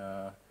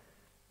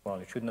 Well,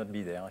 it should not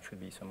be there. It should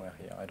be somewhere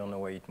here. I don't know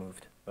where it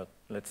moved. But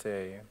let's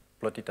say I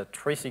plot it at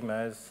 3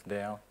 sigmas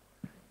there,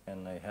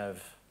 and I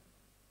have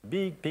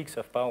big peaks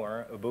of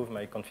power above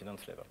my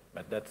confidence level.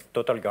 But that's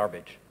total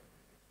garbage.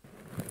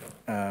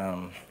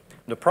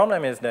 The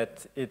problem is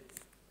that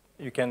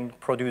you can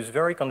produce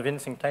very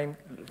convincing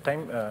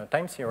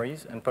time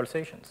series and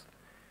pulsations.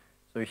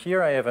 So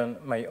here I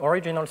have my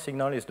original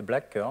signal is the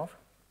black curve.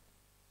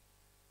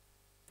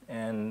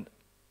 And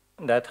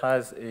that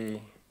has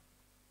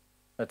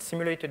that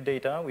simulated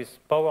data with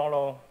power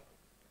law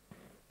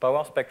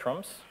power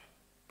spectrums,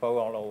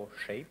 power law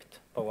shaped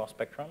power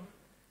spectrum,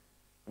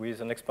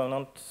 with an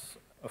exponent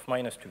of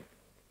 -2.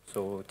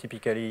 So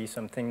typically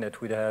something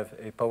that would have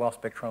a power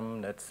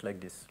spectrum that's like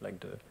this, like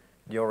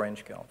the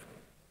orange curve.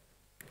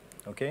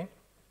 Okay?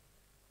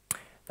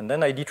 And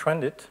then I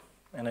detrend it,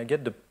 and I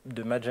get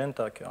the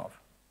magenta curve.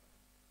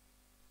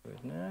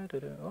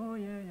 Oh,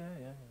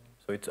 yeah.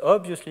 So it's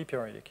obviously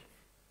periodic.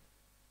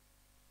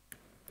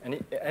 And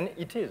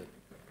it is.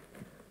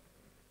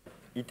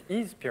 It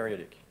is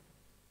periodic.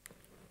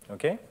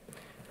 Okay?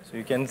 So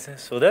you can.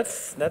 So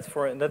that's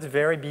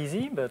very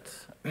busy,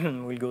 but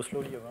we'll go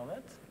slowly over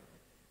that.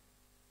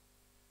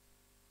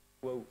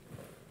 Whoa.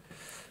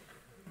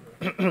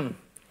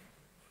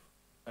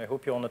 I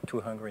hope you're not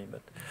too hungry,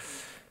 but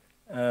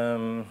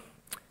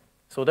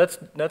so that's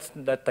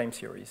that time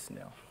series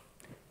now.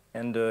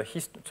 And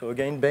so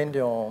again, bend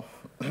your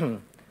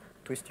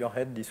twist your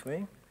head this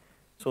way.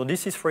 So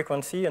this is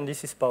frequency and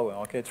this is power.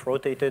 Okay, it's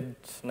rotated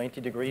 90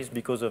 degrees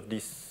because of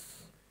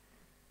this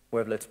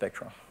wavelet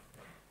spectrum.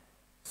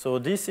 So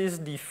this is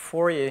the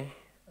Fourier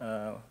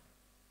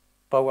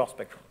power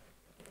spectrum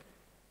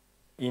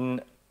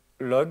in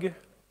log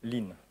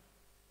lin.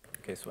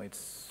 Okay, so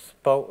it's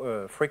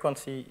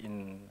frequency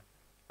in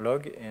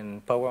log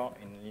and power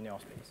in linear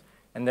space.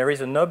 And there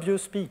is an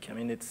obvious peak. I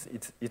mean,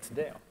 it's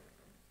there,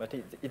 but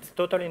it's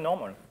totally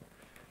normal.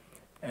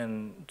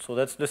 And so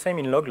that's the same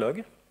in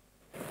log-log,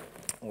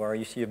 where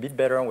you see a bit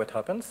better what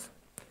happens.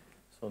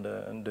 So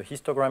the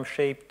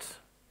histogram-shaped,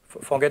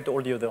 forget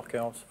all the other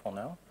curves for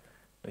now.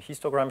 The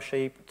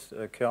histogram-shaped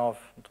curve,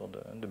 so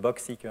the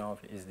boxy curve,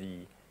 is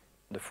the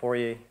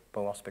Fourier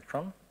power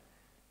spectrum.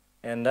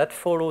 And that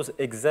follows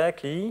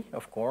exactly,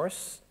 of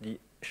course, the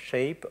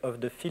shape of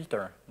the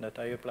filter that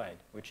I applied,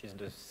 which is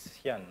the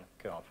cyan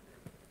curve.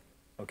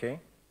 Okay?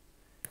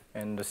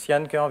 And the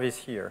cyan curve is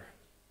here,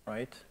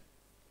 right?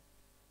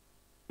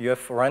 You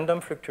have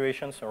random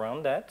fluctuations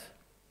around that,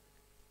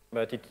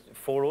 but it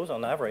follows,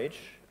 on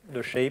average,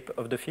 the shape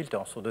of the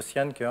filter. So the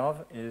cyan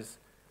curve is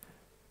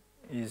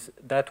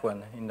that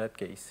one in that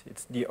case.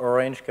 It's the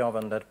orange curve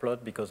on that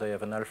plot because I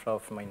have an alpha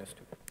of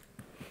 -2.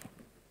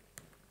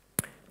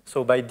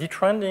 So by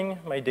detrending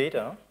my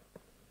data,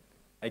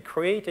 I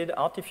created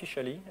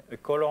artificially a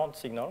colored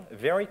signal, a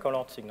very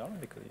colored signal,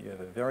 because you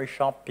have a very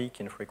sharp peak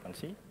in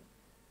frequency,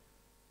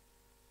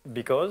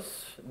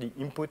 because the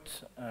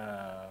input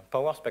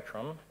power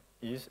spectrum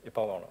is a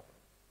power law.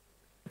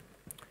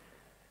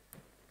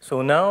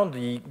 So now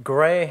the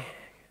gray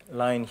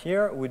line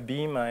here would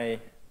be my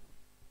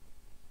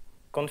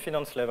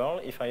confidence level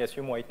if I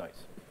assume white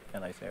noise.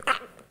 And I say,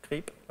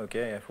 creep,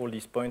 okay, I have all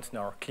these points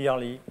now are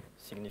clearly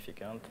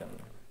significant,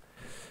 and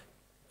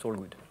It's all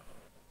good.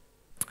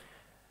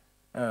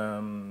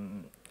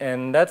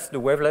 And that's the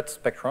wavelet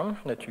spectrum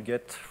that you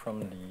get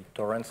from the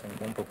Torrance and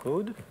Compo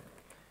code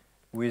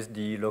with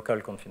the local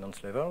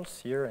confidence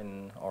levels here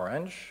in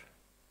orange.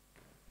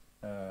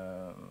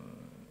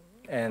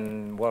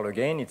 And well,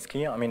 again, it's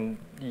clear. I mean,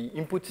 the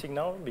input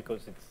signal,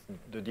 because it's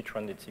the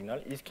detrended signal,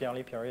 is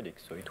clearly periodic.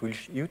 So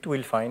it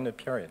will find a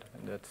period.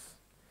 And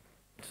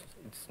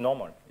it's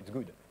normal. It's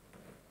good.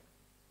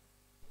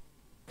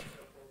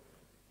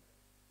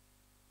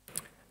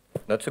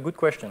 That's a good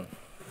question.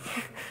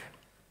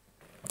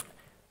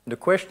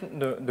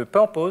 The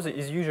purpose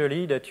is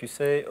usually that you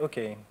say,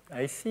 okay,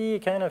 I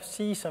kind of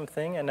see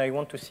something and I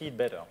want to see it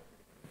better.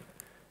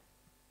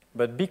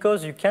 But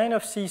because you kind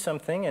of see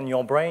something and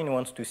your brain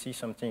wants to see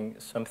something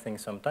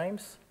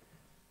sometimes,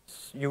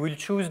 you will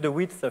choose the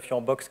width of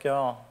your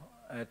boxcar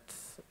at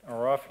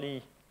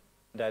roughly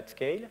that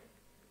scale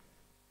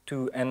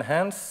to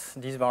enhance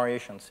these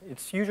variations.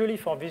 It's usually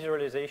for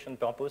visualization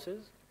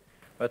purposes,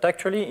 but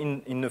actually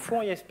in the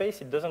Fourier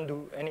space, it doesn't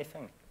do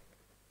anything.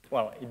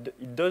 Well,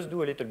 it does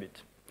do a little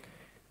bit.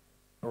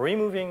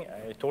 Removing,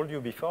 I told you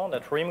before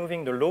that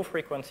removing the low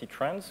frequency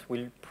trends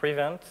will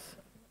prevent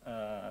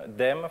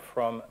them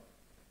from,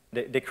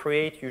 they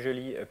create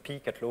usually a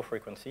peak at low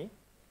frequency.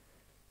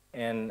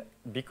 And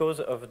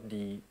because of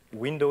the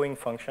windowing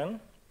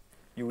function,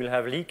 you will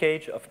have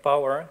leakage of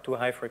power to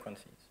high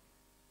frequencies.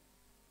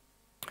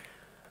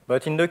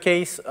 But in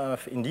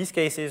these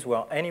cases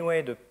where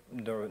anyway the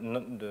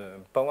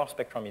power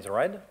spectrum is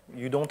red,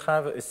 you don't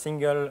have a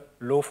single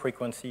low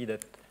frequency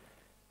that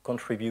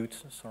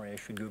contributes. Sorry, I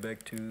should go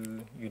back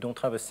to, you don't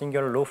have a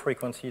single low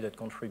frequency that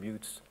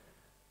contributes.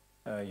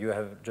 You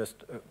have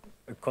just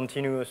a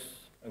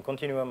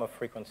continuum of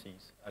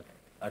frequencies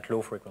at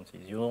low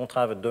frequencies. You don't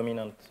have a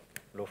dominant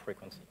low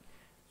frequency.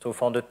 So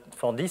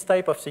for this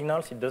type of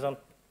signals,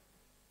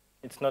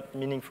 it's not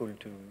meaningful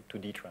to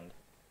detrend.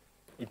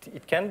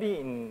 It can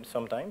be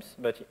sometimes,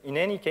 but in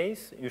any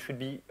case, you should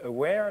be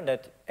aware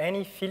that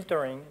any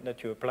filtering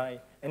that you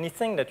apply,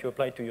 anything that you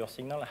apply to your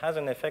signal has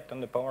an effect on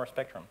the power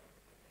spectrum.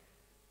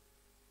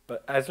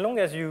 But as long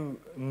as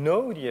you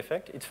know the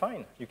effect, it's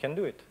fine. You can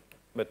do it.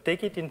 But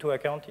take it into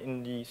account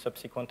in the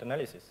subsequent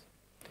analysis.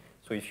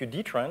 So if you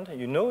detrend,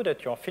 you know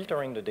that you're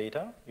filtering the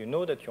data. You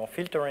know that you're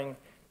filtering,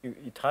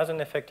 it has an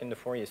effect in the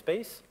Fourier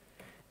space,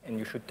 and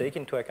you should take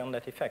into account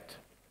that effect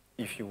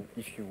if you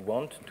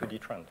want to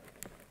detrend.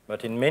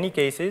 But in many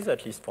cases,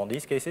 at least for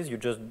these cases, you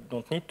just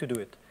don't need to do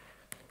it.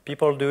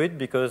 People do it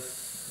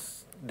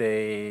because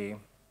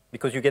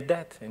you get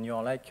that, and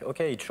you're like,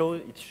 okay, it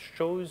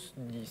shows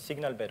the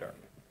signal better.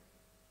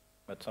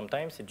 But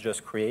sometimes it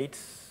just creates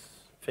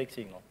fake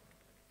signal.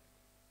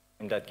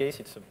 In that case,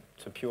 it's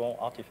a pure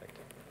artifact.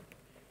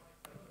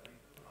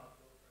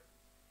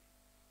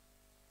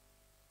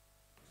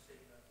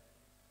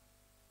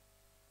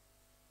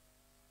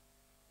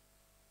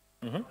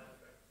 Mm-hmm.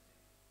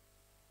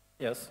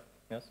 Yes,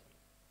 yes.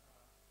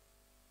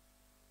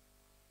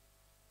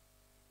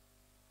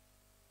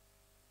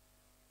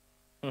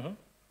 Mm-hmm.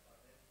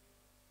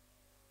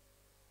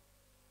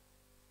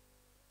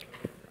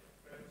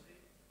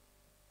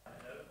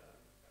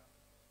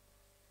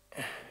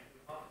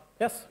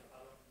 Yes,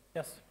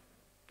 yes,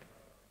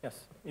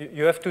 yes.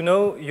 You have to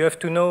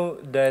know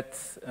that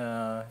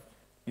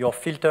your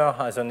filter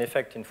has an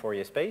effect in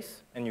Fourier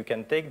space, and you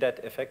can take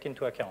that effect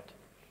into account.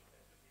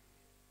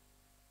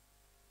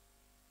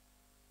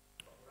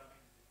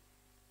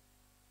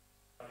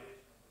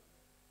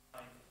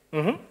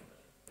 Mm-hmm.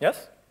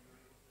 Yes.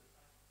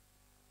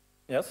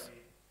 Yes.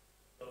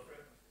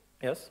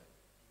 Yes.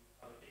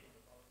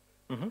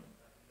 Mm-hmm.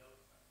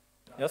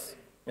 Yes.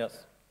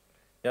 Yes.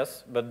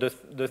 Yes. But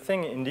the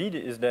thing indeed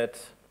is that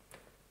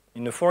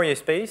in the Fourier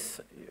space,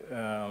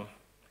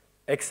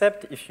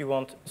 except if you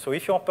want, so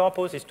if your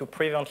purpose is to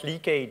prevent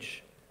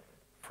leakage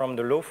from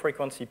the low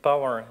frequency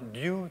power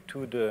due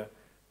to the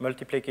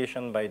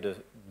multiplication by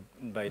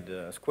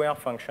the square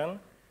function,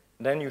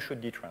 then you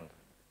should detrend.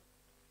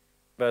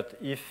 But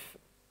if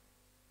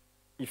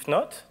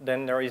not,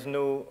 then there is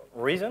no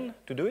reason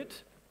to do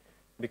it,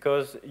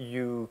 because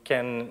you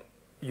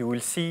will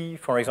see,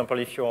 for example,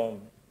 if your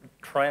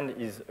trend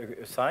is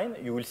a sine,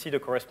 you will see the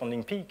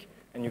corresponding peak,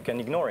 and you can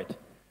ignore it.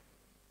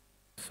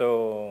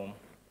 So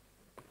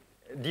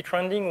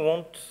detrending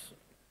won't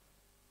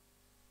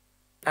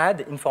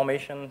add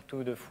information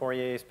to the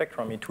Fourier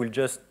spectrum. It will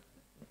just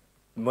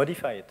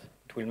modify it.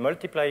 It will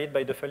multiply it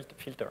by the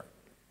filter.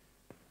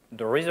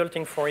 The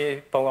resulting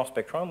Fourier power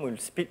spectrum will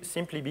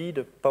simply be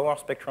the power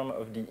spectrum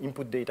of the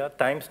input data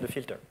times the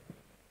filter.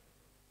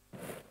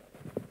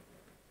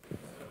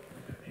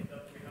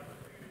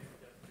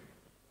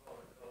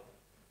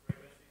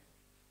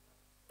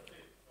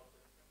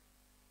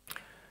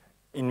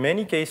 In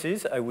many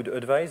cases, I would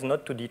advise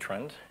not to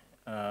detrend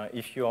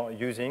if you are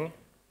using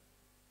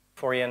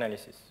Fourier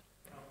analysis.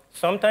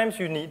 Sometimes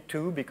you need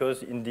to,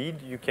 because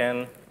indeed you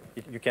can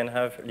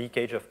have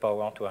leakage of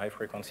power to high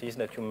frequencies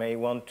that you may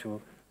want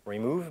to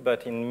remove,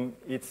 but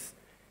it's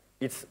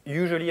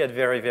usually at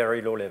very,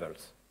 very low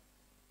levels.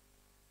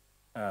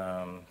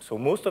 So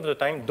most of the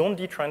time, don't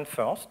detrend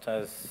first,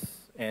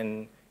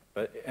 and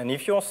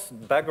if your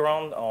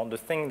background or the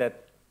thing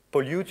that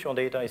pollutes your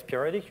data is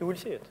periodic, you will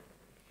see it.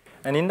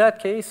 And in that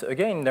case,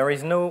 again, there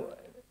is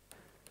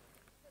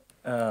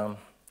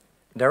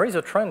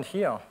a trend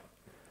here,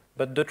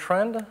 but the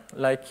trend,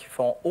 like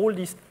for all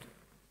these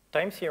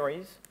time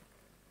series,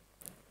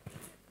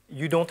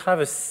 you don't have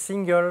a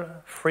single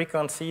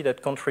frequency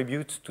that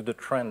contributes to the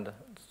trend.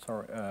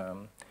 Sorry.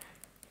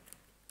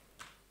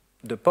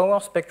 The power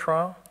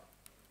spectra,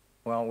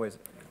 well,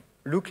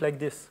 look like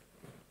this.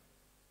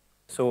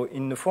 So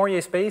in the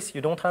Fourier space,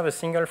 you don't have a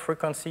single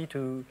frequency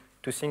to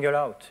single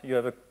out. You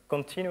have a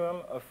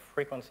continuum of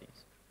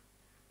frequencies.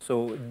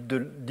 So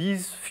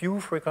these few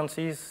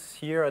frequencies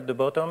here at the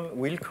bottom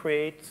will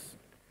create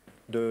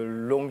the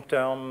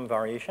long-term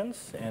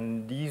variations,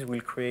 and these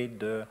will create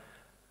the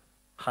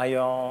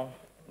higher,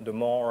 the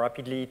more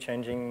rapidly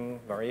changing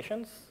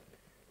variations.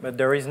 But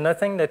there is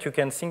nothing that you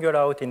can single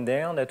out in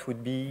there that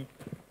would be,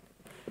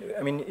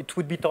 I mean, it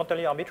would be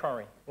totally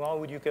arbitrary. Why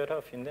would you cut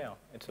off in there?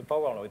 It's a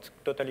power law. It's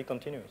totally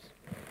continuous.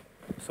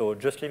 So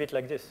just leave it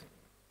like this,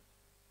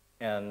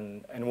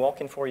 and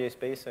work in Fourier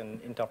space and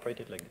interpret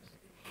it like this.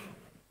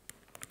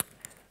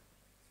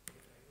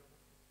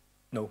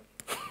 No.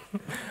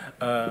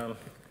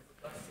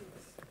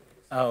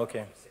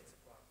 Okay.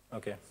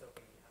 Okay.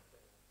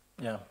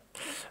 Yeah.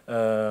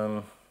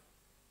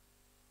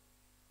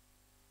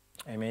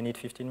 I may need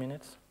 15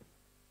 minutes.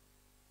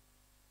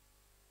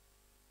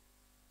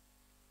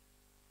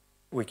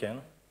 We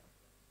can.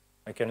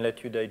 I can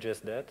let you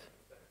digest that,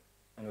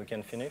 and we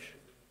can finish.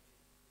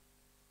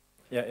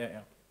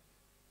 Yeah.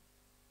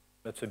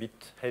 That's a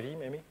bit heavy,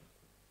 maybe.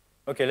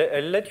 Okay,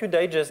 I'll let you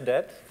digest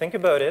that. Think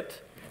about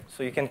it,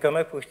 so you can come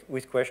up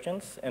with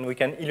questions, and we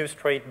can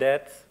illustrate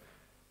that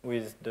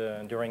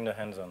during the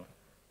hands-on.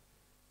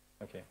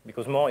 Okay,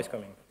 because more is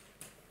coming.